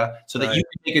and data so that you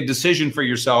can make a decision for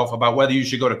yourself about whether you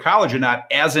should go to college or not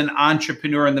as an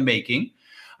entrepreneur in the making.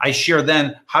 I share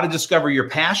then how to discover your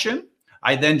passion.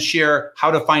 I then share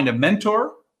how to find a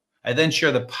mentor. I then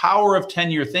share the power of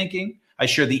 10-year thinking. I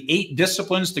share the 8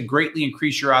 disciplines to greatly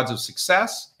increase your odds of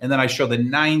success. And then I show the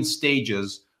 9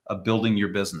 stages of building your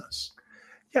business.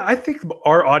 Yeah, I think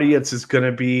our audience is going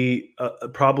to be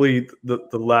probably the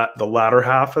latter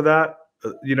half of that.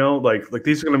 You know, like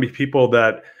these are going to be people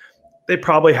that they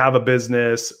probably have a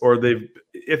business, or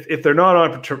if they're not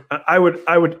entrepreneur, I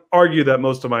would argue that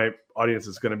most of my audience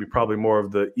is going to be probably more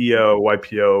of the EO,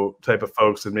 YPO type of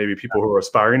folks, and maybe people who are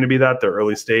aspiring to be that, they're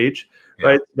early stage,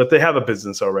 right? But they have a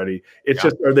business already. It's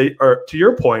just, to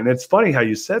your point, it's funny how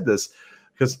you said this,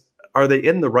 because are they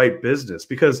in the right business?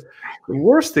 Because the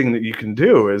worst thing that you can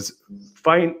do is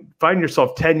find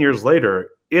yourself 10 years later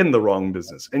in the wrong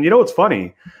business. And you know what's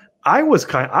funny?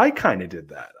 I kind of did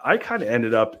that. I kind of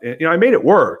ended up, I made it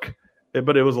work,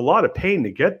 but it was a lot of pain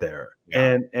to get there.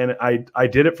 Yeah. And I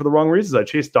did it for the wrong reasons. I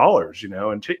chased dollars,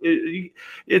 and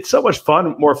it's so much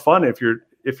more fun if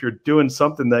you're doing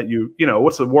something that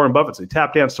what's the Warren Buffett say?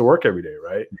 Tap dance to work every day,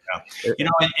 right? Yeah.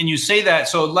 And you say that.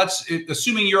 So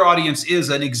assuming your audience is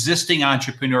an existing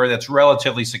entrepreneur that's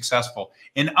relatively successful,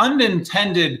 an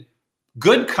unintended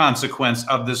good consequence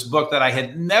of this book that I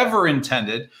had never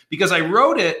intended, because I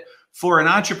wrote it for an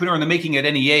entrepreneur in the making at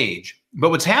any age. But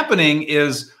what's happening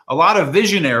is a lot of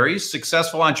visionaries,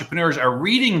 successful entrepreneurs are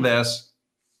reading this.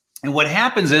 And what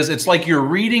happens is it's like you're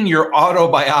reading your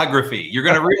autobiography. You're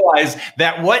going to realize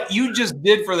that what you just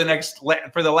did for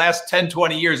the last 10,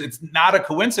 20 years, it's not a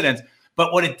coincidence.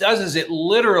 But what it does is it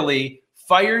literally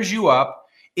fires you up.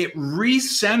 It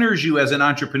recenters you as an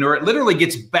entrepreneur. It literally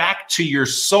gets back to your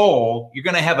soul. You're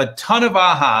going to have a ton of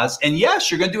ahas. And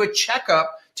yes, you're going to do a checkup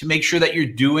to make sure that you're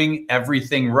doing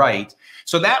everything right.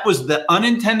 So that was the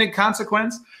unintended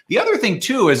consequence. The other thing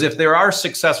too is, if there are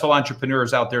successful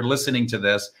entrepreneurs out there listening to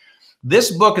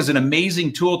this book is an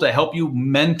amazing tool to help you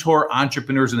mentor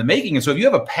entrepreneurs in the making. And so if you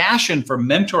have a passion for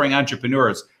mentoring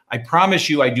entrepreneurs, I promise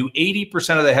you I do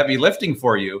 80% of the heavy lifting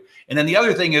for you. And then the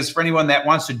other thing is, for anyone that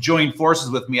wants to join forces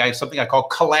with me, I have something I call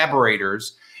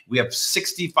collaborators. We have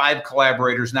 65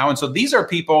 collaborators now. And so these are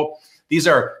people, these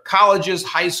are colleges,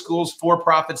 high schools,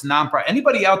 for-profits, nonprofit,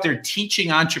 anybody out there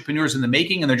teaching entrepreneurs in the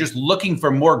making, and they're just looking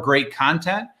for more great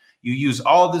content. You use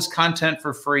all of this content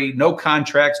for free, no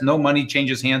contracts, no money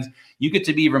changes hands. You get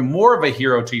to be even more of a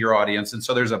hero to your audience. And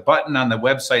so there's a button on the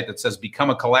website that says Become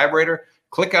a Collaborator.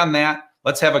 Click on that.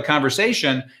 let's have a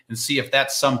conversation and see if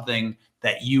that's something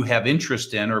that you have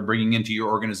interest in or bringing into your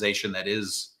organization that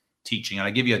is teaching. And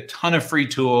I give you a ton of free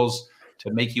tools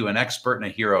to make you an expert and a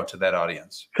hero to that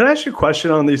audience. Can I ask you a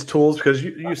question on these tools? Because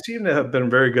you seem to have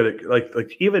been very good at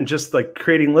like even just like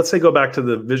creating, let's say go back to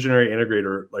the visionary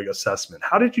integrator like assessment.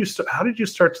 How did you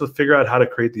start to figure out how to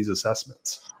create these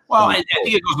assessments? Well, I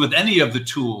think it goes with any of the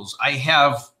tools. I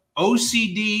have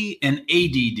OCD and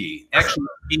ADD, actually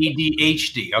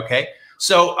ADHD. Okay.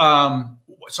 So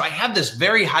I have this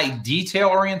very high detail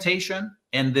orientation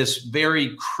and this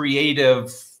very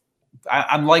creative.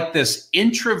 I'm like this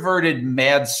introverted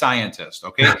mad scientist.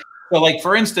 Okay. So like,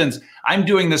 for instance, I'm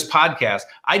doing this podcast.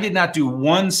 I did not do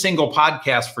one single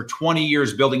podcast for 20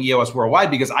 years building EOS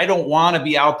Worldwide because I don't want to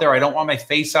be out there. I don't want my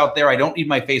face out there. I don't need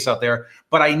my face out there,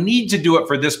 but I need to do it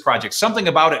for this project. Something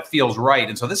about it feels right.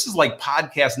 And so this is like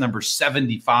podcast number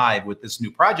 75 with this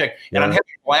new project, and I'm having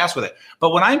a blast with it.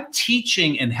 But when I'm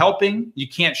teaching and helping, you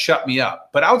can't shut me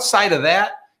up. But outside of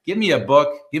that, give me a book,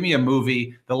 give me a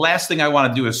movie. The last thing I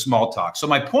want to do is small talk. So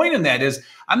my point in that is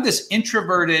I'm this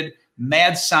introverted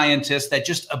mad scientist that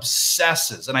just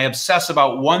obsesses, and I obsess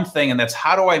about one thing, and that's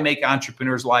how do I make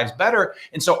entrepreneurs' lives better?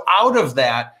 And so out of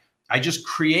that, I just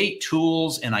create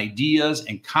tools and ideas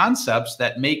and concepts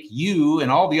that make you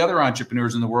and all the other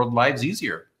entrepreneurs in the world lives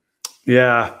easier.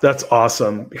 Yeah, that's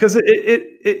awesome. Because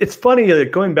it's funny,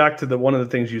 like going back to one of the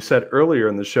things you said earlier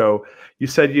in the show. You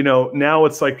said, now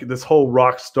it's like this whole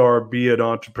rock star, be an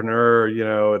entrepreneur.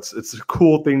 It's a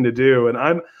cool thing to do, and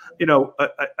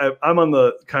I'm on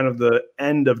the kind of the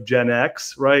end of Gen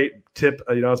X, right? I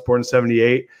was born in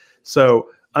 78. So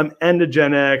I'm end of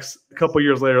Gen X. A couple of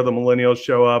years later, the millennials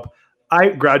show up. I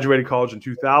graduated college in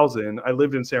 2000. I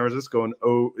lived in San Francisco in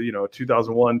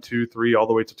 2001, 2, 3, all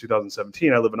the way to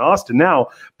 2017. I live in Austin now.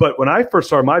 But when I first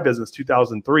started my business,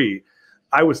 2003,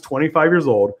 I was 25 years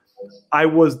old. I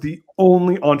was the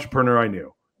only entrepreneur I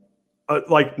knew.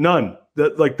 Like none.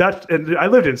 And I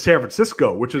lived in San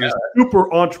Francisco, which is a super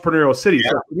entrepreneurial city.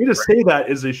 Yeah. So for me to say that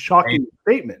is a shocking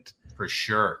statement. For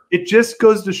sure. It just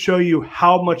goes to show you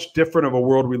how much different of a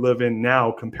world we live in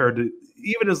now compared to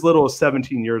even as little as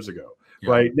 17 years ago. Yeah.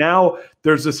 Right now,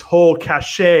 there's this whole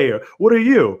cachet. What are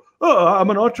you? Oh, I'm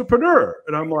an entrepreneur.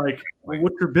 And I'm like,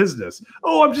 what's your business?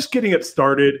 Oh, I'm just getting it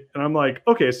started. And I'm like,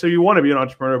 okay, so you want to be an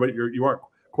entrepreneur, but you aren't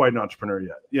quite an entrepreneur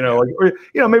yet.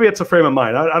 Maybe it's a frame of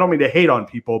mind. I don't mean to hate on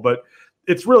people, but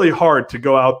it's really hard to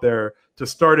go out there to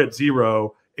start at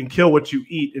zero and kill what you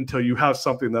eat until you have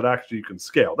something that actually you can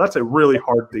scale. That's a really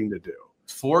hard thing to do.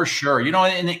 For sure.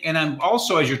 And I'm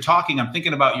also, as you're talking, I'm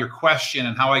thinking about your question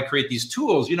and how I create these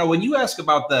tools. When you ask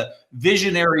about the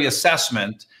visionary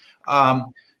assessment,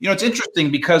 it's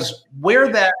interesting because where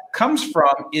that comes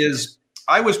from is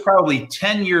I was probably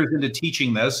 10 years into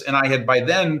teaching this, and I had by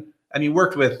then,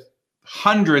 worked with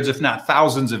hundreds, if not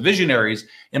thousands of visionaries,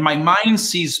 and my mind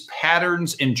sees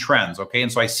patterns and trends. Okay.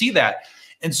 And so I see that.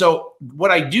 And so what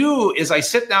I do is I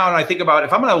sit down and I think about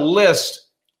if I'm going to list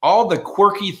all the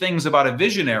quirky things about a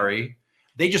visionary,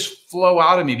 they just flow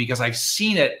out of me because I've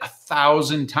seen it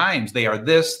 1,000 times. They are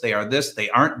this, they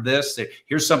aren't this.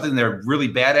 Here's something they're really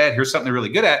bad at. Here's something they're really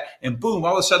good at. And boom,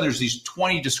 all of a sudden there's these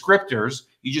 20 descriptors.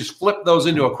 You just flip those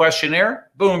into a questionnaire.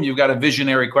 Boom, you've got a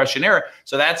visionary questionnaire.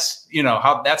 So that's,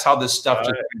 how this stuff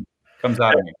just comes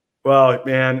out of me. Well,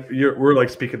 man, we're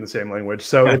like speaking the same language.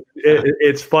 So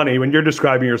it's funny when you're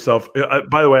describing yourself.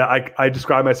 By the way, I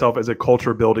describe myself as a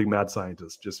culture building mad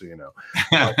scientist, just so you know.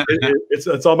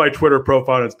 It's on my Twitter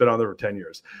profile, and it's been on there for 10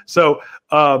 years. So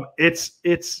that's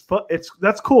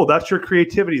cool. That's your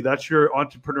creativity. That's your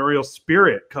entrepreneurial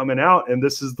spirit coming out. And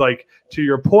this is like, to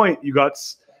your point, you got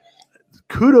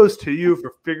kudos to you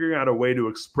for figuring out a way to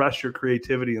express your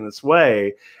creativity in this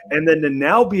way. And then to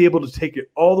now be able to take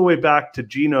it all the way back to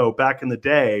Gino back in the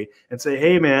day and say,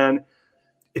 hey, man,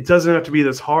 it doesn't have to be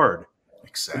this hard.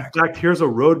 Exactly. In fact, here's a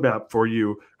roadmap for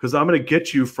you because I'm going to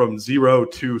get you from zero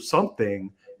to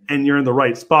something, and you're in the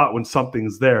right spot when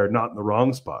something's there, not in the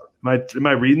wrong spot. Am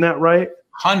I reading that right?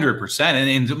 100%.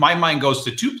 And my mind goes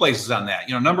to two places on that.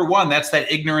 Number one, that's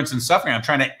that ignorance and suffering. I'm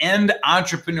trying to end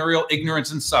entrepreneurial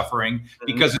ignorance and suffering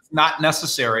because it's not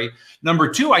necessary. Number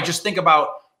two, I just think about,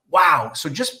 wow. So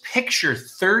just picture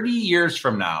 30 years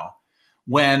from now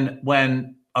when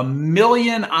 1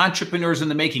 million entrepreneurs in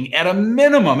the making, at a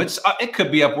minimum, it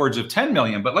could be upwards of 10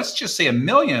 million, but let's just say 1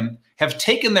 million have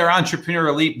taken their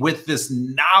entrepreneurial leap with this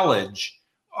knowledge.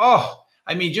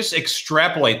 Just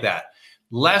extrapolate that.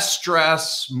 Less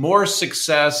stress, more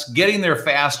success, getting there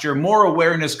faster, more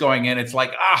awareness going in. It's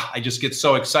like, I just get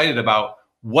so excited about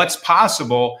what's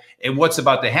possible and what's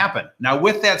about to happen. Now,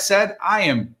 with that said, I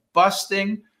am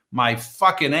busting my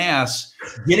fucking ass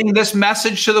getting this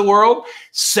message to the world.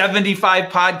 75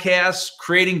 podcasts,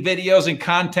 creating videos and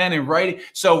content and writing.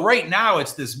 So right now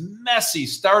it's this messy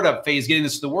startup phase getting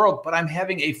this to the world, but I'm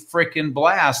having a freaking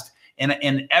blast.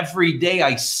 And every day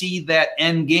I see that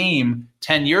end game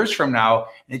 10 years from now,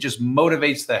 and it just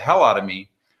motivates the hell out of me.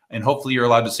 And hopefully you're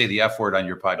allowed to say the F word on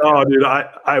your podcast. Oh, dude,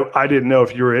 I didn't know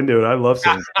if you were into it. I love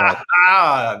saying that.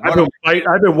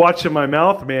 I've been watching my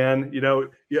mouth, man. You know,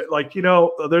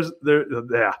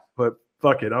 but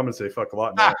fuck it. I'm gonna say fuck a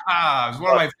lot now. It's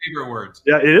one of my favorite words.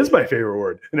 Yeah, it is my favorite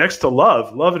word, next to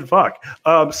love and fuck.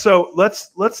 So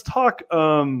let's talk.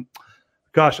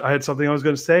 Gosh, I had something I was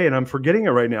gonna say, and I'm forgetting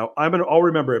it right now. I'll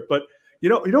remember it. But you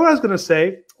know what I was gonna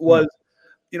say was,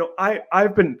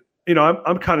 I've been.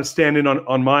 I'm kind of standing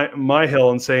on my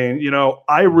hill and saying,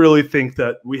 I really think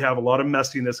that we have a lot of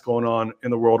messiness going on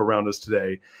in the world around us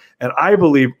today. And I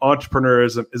believe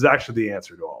entrepreneurship is actually the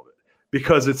answer to all of it,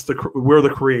 because we're the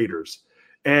creators,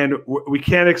 and we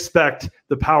can't expect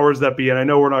the powers that be. And I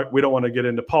know we don't want to get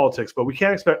into politics, but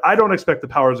I don't expect the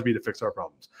powers that be to fix our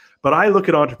problems. But I look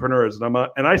at entrepreneurs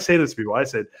and I say this to people,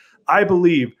 I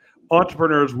believe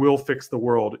entrepreneurs will fix the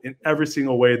world in every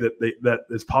single way that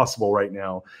is possible right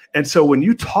now. And so when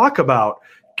you talk about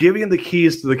giving the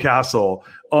keys to the castle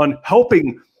on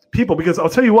helping people, because I'll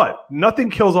tell you what, nothing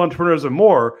kills entrepreneurs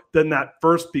more than that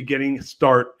first beginning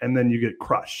start, and then you get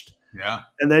crushed. Yeah.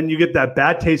 And then you get that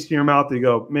bad taste in your mouth. And you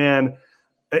go, man,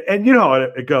 and you know how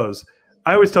it goes.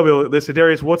 I always tell people, they say,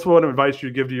 Darius, what's one advice you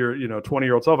give to your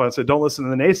 20-year-old self? I said, don't listen to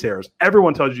the naysayers.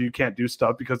 Everyone tells you can't do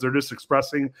stuff because they're just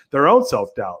expressing their own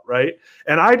self-doubt, right?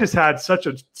 And I just had such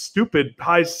a stupid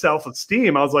high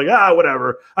self-esteem. I was like,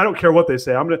 whatever. I don't care what they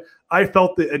say. I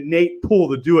felt the innate pull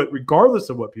to do it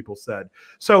regardless of what people said.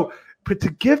 So, but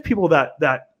to give people that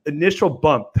initial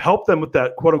bump, to help them with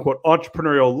that quote-unquote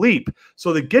entrepreneurial leap,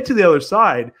 so they get to the other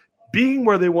side, being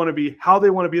where they want to be, how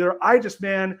they want to be there.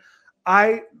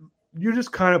 You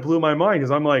just kind of blew my mind,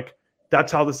 because I'm like,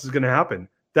 that's how this is going to happen.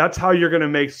 That's how you're going to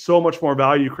make so much more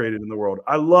value created in the world.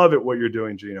 I love it, what you're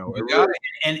doing, Gino. You got it.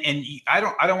 And I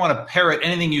don't want to parrot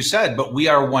anything you said, but we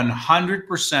are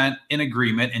 100% in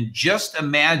agreement. And just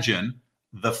imagine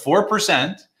the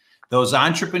 4%, those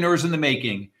entrepreneurs in the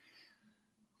making,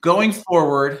 going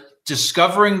forward,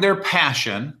 discovering their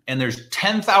passion, and there's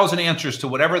 10,000 answers to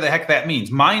whatever the heck that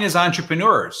means. Mine is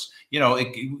entrepreneurs.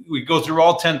 We go through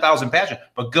all 10,000 passions,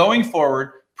 but going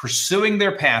forward, pursuing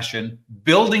their passion,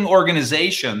 building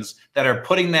organizations that are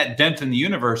putting that dent in the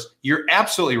universe, you're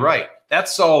absolutely right. That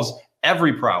solves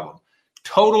every problem.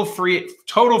 Total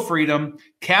freedom,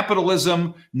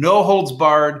 capitalism, no holds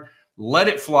barred, let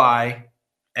it fly.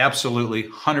 Absolutely,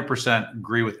 100%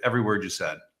 agree with every word you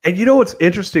said. And you know what's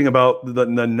interesting about the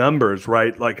numbers,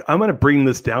 right? Like, I'm going to bring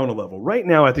this down a level. Right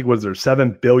now, I think, was there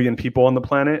 7 billion people on the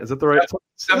planet? Is that the right?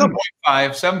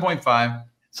 7.5.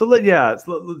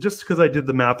 So just because I did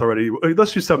the math already,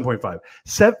 let's do 7.5. 4%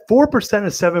 of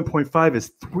 7.5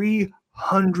 is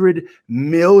 300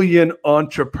 million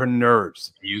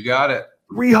entrepreneurs. You got it.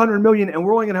 300 million, and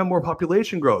we're only going to have more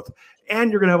population growth. And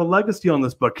you're going to have a legacy on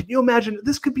this book. Can you imagine?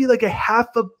 This could be like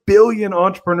 500 million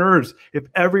entrepreneurs if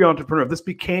this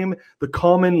became the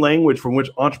common language from which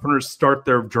entrepreneurs start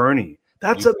their journey.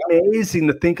 That's amazing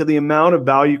to think of the amount of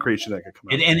value creation that could come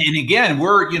out. And again,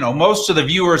 we're, most of the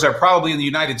viewers are probably in the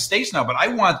United States now, but I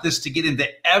want this to get into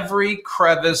every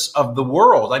crevice of the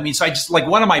world. I mean, so I just, like,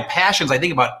 one of my passions, I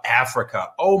think about Africa.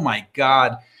 Oh my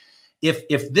God.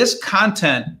 If this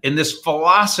content and this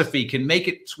philosophy can make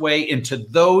its way into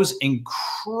those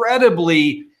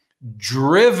incredibly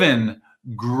driven,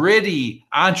 gritty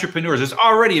entrepreneurs, there's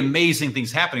already amazing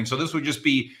things happening. So this would just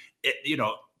be,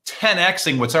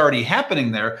 10xing what's already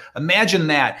happening there. Imagine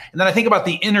that. And then I think about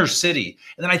the inner city.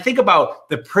 And then I think about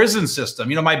the prison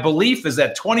system. My belief is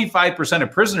that 25%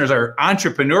 of prisoners are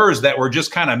entrepreneurs that were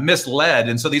just kind of misled.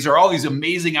 And so these are all these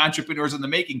amazing entrepreneurs in the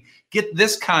making. Get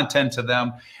this content to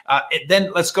them.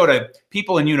 Then let's go to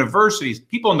people in universities,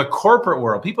 people in the corporate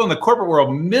world,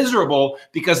 miserable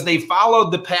because they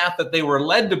followed the path that they were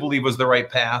led to believe was the right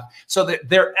path. So that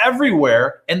they're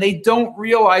everywhere and they don't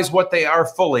realize what they are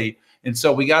fully. And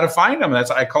so we got to find them.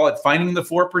 I call it finding the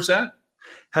 4%.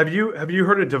 Have you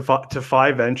heard of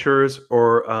Defy Ventures,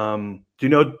 or do you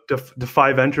know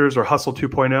Defy Ventures or Hustle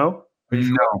 2.0? No.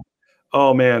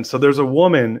 Oh man, so there's a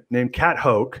woman named Kat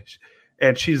Hoke,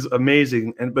 and she's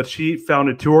amazing. But she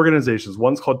founded 2 organizations.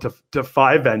 One's called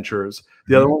Defy Ventures.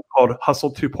 The other one's called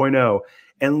Hustle 2.0.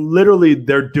 And literally,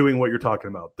 they're doing what you're talking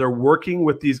about. They're working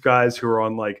with these guys who are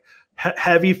on like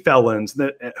heavy felons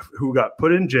who got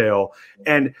put in jail,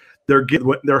 and they're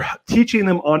teaching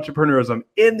them entrepreneurism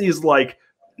in these like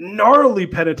gnarly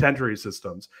penitentiary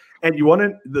systems. And you want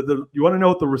to you want to know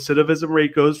what the recidivism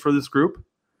rate goes for this group?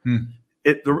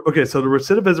 Okay, so the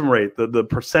recidivism rate, the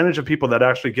percentage of people that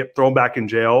actually get thrown back in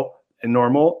jail in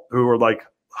normal, who are like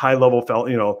high level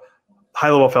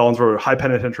felons or high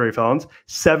penitentiary felons,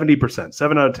 70%,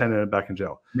 7 out of 10 end up back in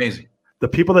jail. Amazing. The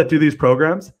people that do these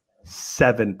programs,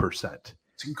 7%.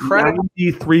 It's incredible.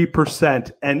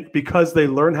 93%. And because they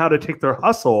learn how to take their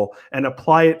hustle and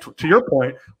apply it to your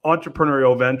point,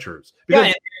 entrepreneurial ventures. Because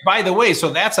and by the way,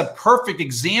 so that's a perfect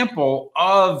example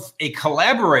of a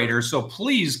collaborator. So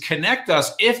please connect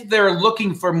us if they're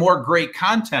looking for more great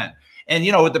content. And,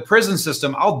 with the prison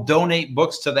system, I'll donate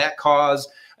books to that cause.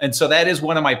 And so that is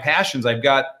one of my passions. I've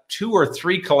got 2 or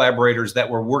 3 collaborators that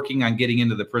were working on getting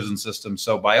into the prison system.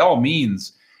 So by all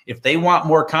means, if they want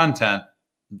more content,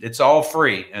 it's all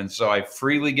free. And so I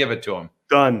freely give it to them.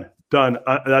 Done.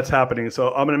 That's happening.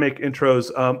 So I'm going to make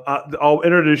intros. I'll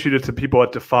introduce you to people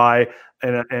at Defy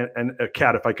and a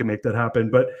cat if I can make that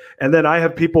happen. And then I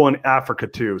have people in Africa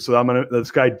too. So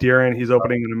this guy Darren, he's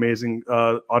opening an amazing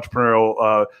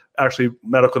entrepreneurial, actually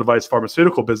medical device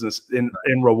pharmaceutical business in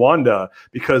Rwanda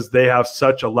because they have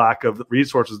such a lack of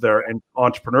resources there, and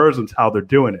entrepreneurism is how they're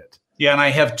doing it. Yeah, and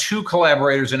I have 2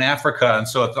 collaborators in Africa. And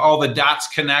so if all the dots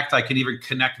connect, I can even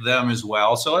connect them as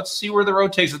well. So let's see where the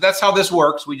road takes us. That's how this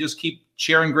works. We just keep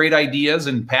sharing great ideas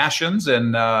and passions,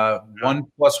 and 1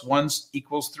 + 1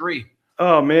 = 3.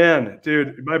 Oh, man,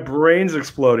 dude, my brain's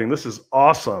exploding. This is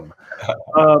awesome.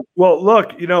 Well,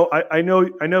 look, I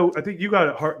think you got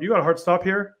a hard stop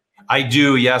here. I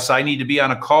do. Yes. I need to be on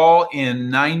a call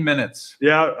in 9 minutes.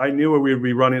 Yeah, I knew we would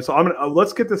be running. So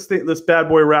let's get this bad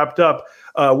boy wrapped up.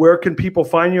 Where can people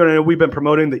find you? And I know we've been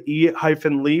promoting the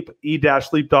e-leap,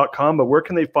 e-leap.com, but where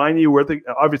can they find you?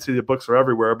 Obviously the books are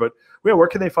everywhere, but where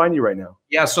can they find you right now?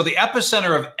 Yeah. So the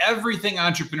epicenter of everything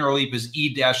Entrepreneurial Leap is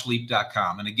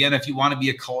e-leap.com. And again, if you want to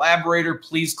be a collaborator,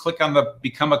 please click on the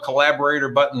Become a Collaborator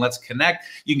button. Let's connect.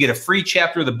 You can get a free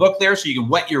chapter of the book there, so you can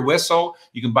wet your whistle.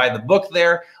 You can buy the book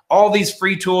there. All these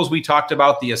free tools we talked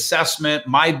about, the assessment,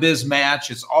 My Biz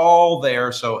Match, it's all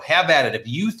there. So have at it. If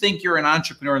you think you're an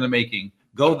entrepreneur in the making,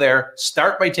 go there,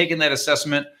 start by taking that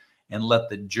assessment, and let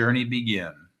the journey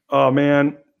begin. Oh,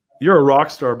 man, you're a rock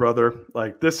star, brother.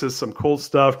 Like, this is some cool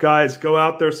stuff. Guys, go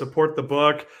out there, support the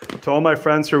book. To all my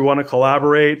friends who want to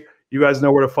collaborate, you guys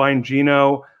know where to find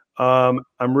Gino. I'm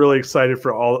really excited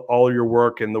for all of your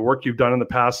work, and the work you've done in the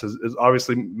past has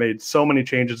obviously made so many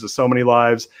changes to so many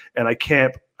lives, and I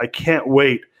can't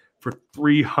wait for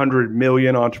 300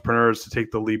 million entrepreneurs to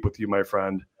take the leap with you, my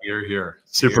friend. You're here.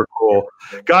 Super cool.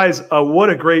 Guys, what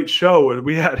a great show.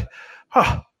 We had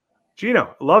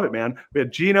Gino. I love it, man. We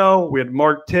had Gino. We had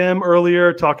Mark Tim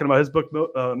earlier talking about his book,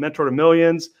 Mentor to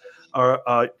Millions.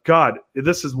 God,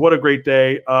 what a great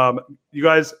day. You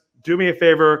guys, do me a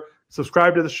favor.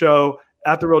 Subscribe to the show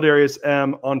at The Real Darius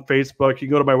M on Facebook. You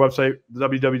can go to my website,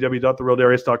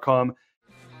 www.therealdarius.com.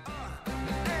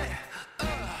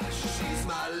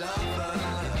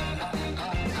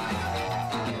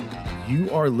 You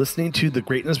are listening to The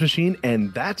Greatness Machine,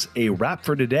 and that's a wrap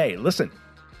for today. Listen,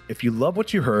 if you love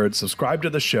what you heard, subscribe to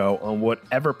the show on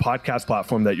whatever podcast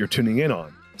platform that you're tuning in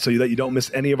on so that you don't miss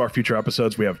any of our future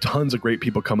episodes. We have tons of great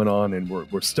people coming on, and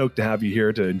we're stoked to have you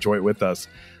here to enjoy it with us.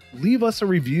 Leave us a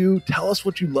review. Tell us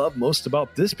what you love most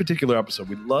about this particular episode.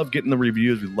 We love getting the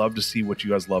reviews. We love to see what you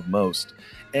guys love most.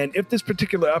 And if this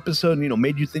particular episode,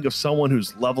 made you think of someone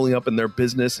who's leveling up in their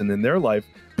business and in their life,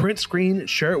 print screen,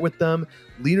 share it with them.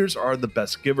 Leaders are the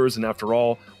best givers. And after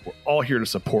all, we're all here to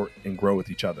support and grow with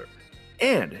each other.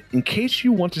 And in case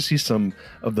you want to see some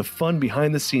of the fun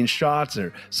behind the scenes shots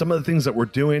or some of the things that we're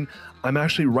doing, I'm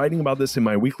actually writing about this in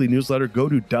my weekly newsletter. Go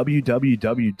to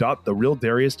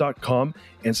www.therealdarius.com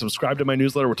and subscribe to my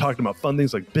newsletter. We're talking about fun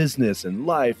things like business and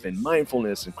life and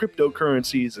mindfulness and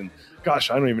cryptocurrencies and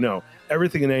gosh, I don't even know,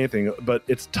 everything and anything, but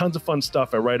it's tons of fun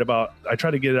stuff I write about. I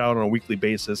try to get it out on a weekly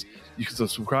basis. You can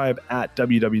subscribe at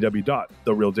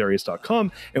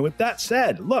www.therealdarius.com. And with that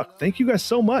said, look, thank you guys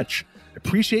so much. I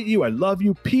appreciate you. I love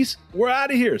you. Peace. We're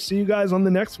out of here. See you guys on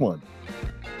the next one.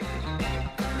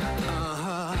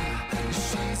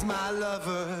 She's my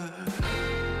lover.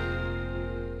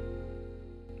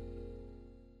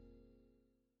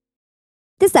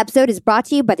 This episode is brought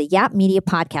to you by the Yap Media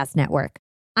Podcast Network.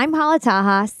 I'm Hala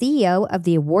Taha, CEO of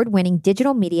the award-winning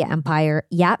digital media empire,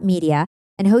 Yap Media,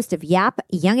 and host of Yap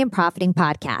Young and Profiting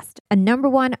Podcast, a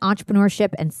 #1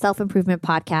 entrepreneurship and self-improvement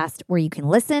podcast where you can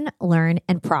listen, learn,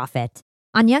 and profit.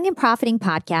 On Young and Profiting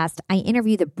Podcast, I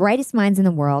interview the brightest minds in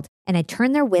the world, and I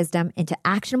turn their wisdom into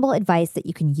actionable advice that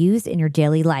you can use in your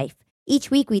daily life.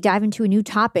 Each week, we dive into a new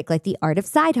topic like the art of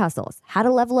side hustles, how to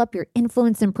level up your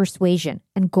influence and persuasion,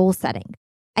 and goal setting.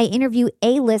 I interview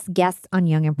A-list guests on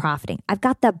Young and Profiting. I've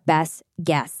got the best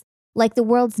guests, like the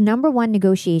world's #1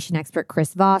 negotiation expert,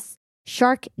 Chris Voss,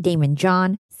 Shark Damon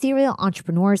John, serial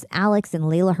entrepreneurs Alex and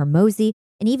Layla Hermosi,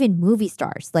 and even movie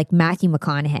stars like Matthew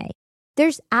McConaughey.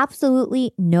 There's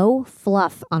absolutely no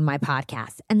fluff on my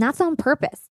podcast, and that's on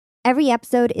purpose. Every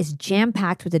episode is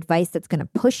jam-packed with advice that's going to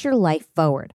push your life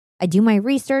forward. I do my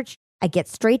research, I get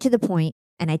straight to the point,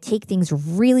 and I take things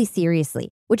really seriously,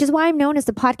 which is why I'm known as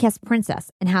the podcast princess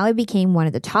and how I became one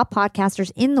of the top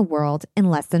podcasters in the world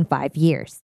in less than 5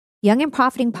 years. Young and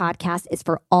Profiting Podcast is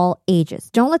for all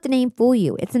ages. Don't let the name fool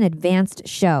you. It's an advanced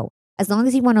show. As long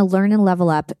as you want to learn and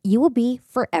level up, you will be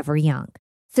forever young.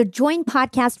 So join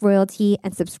Podcast Royalty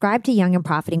and subscribe to Young and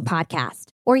Profiting Podcast,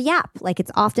 or YAP, like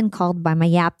it's often called by my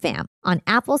YAP fam, on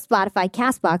Apple, Spotify,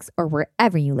 CastBox, or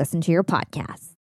wherever you listen to your podcasts.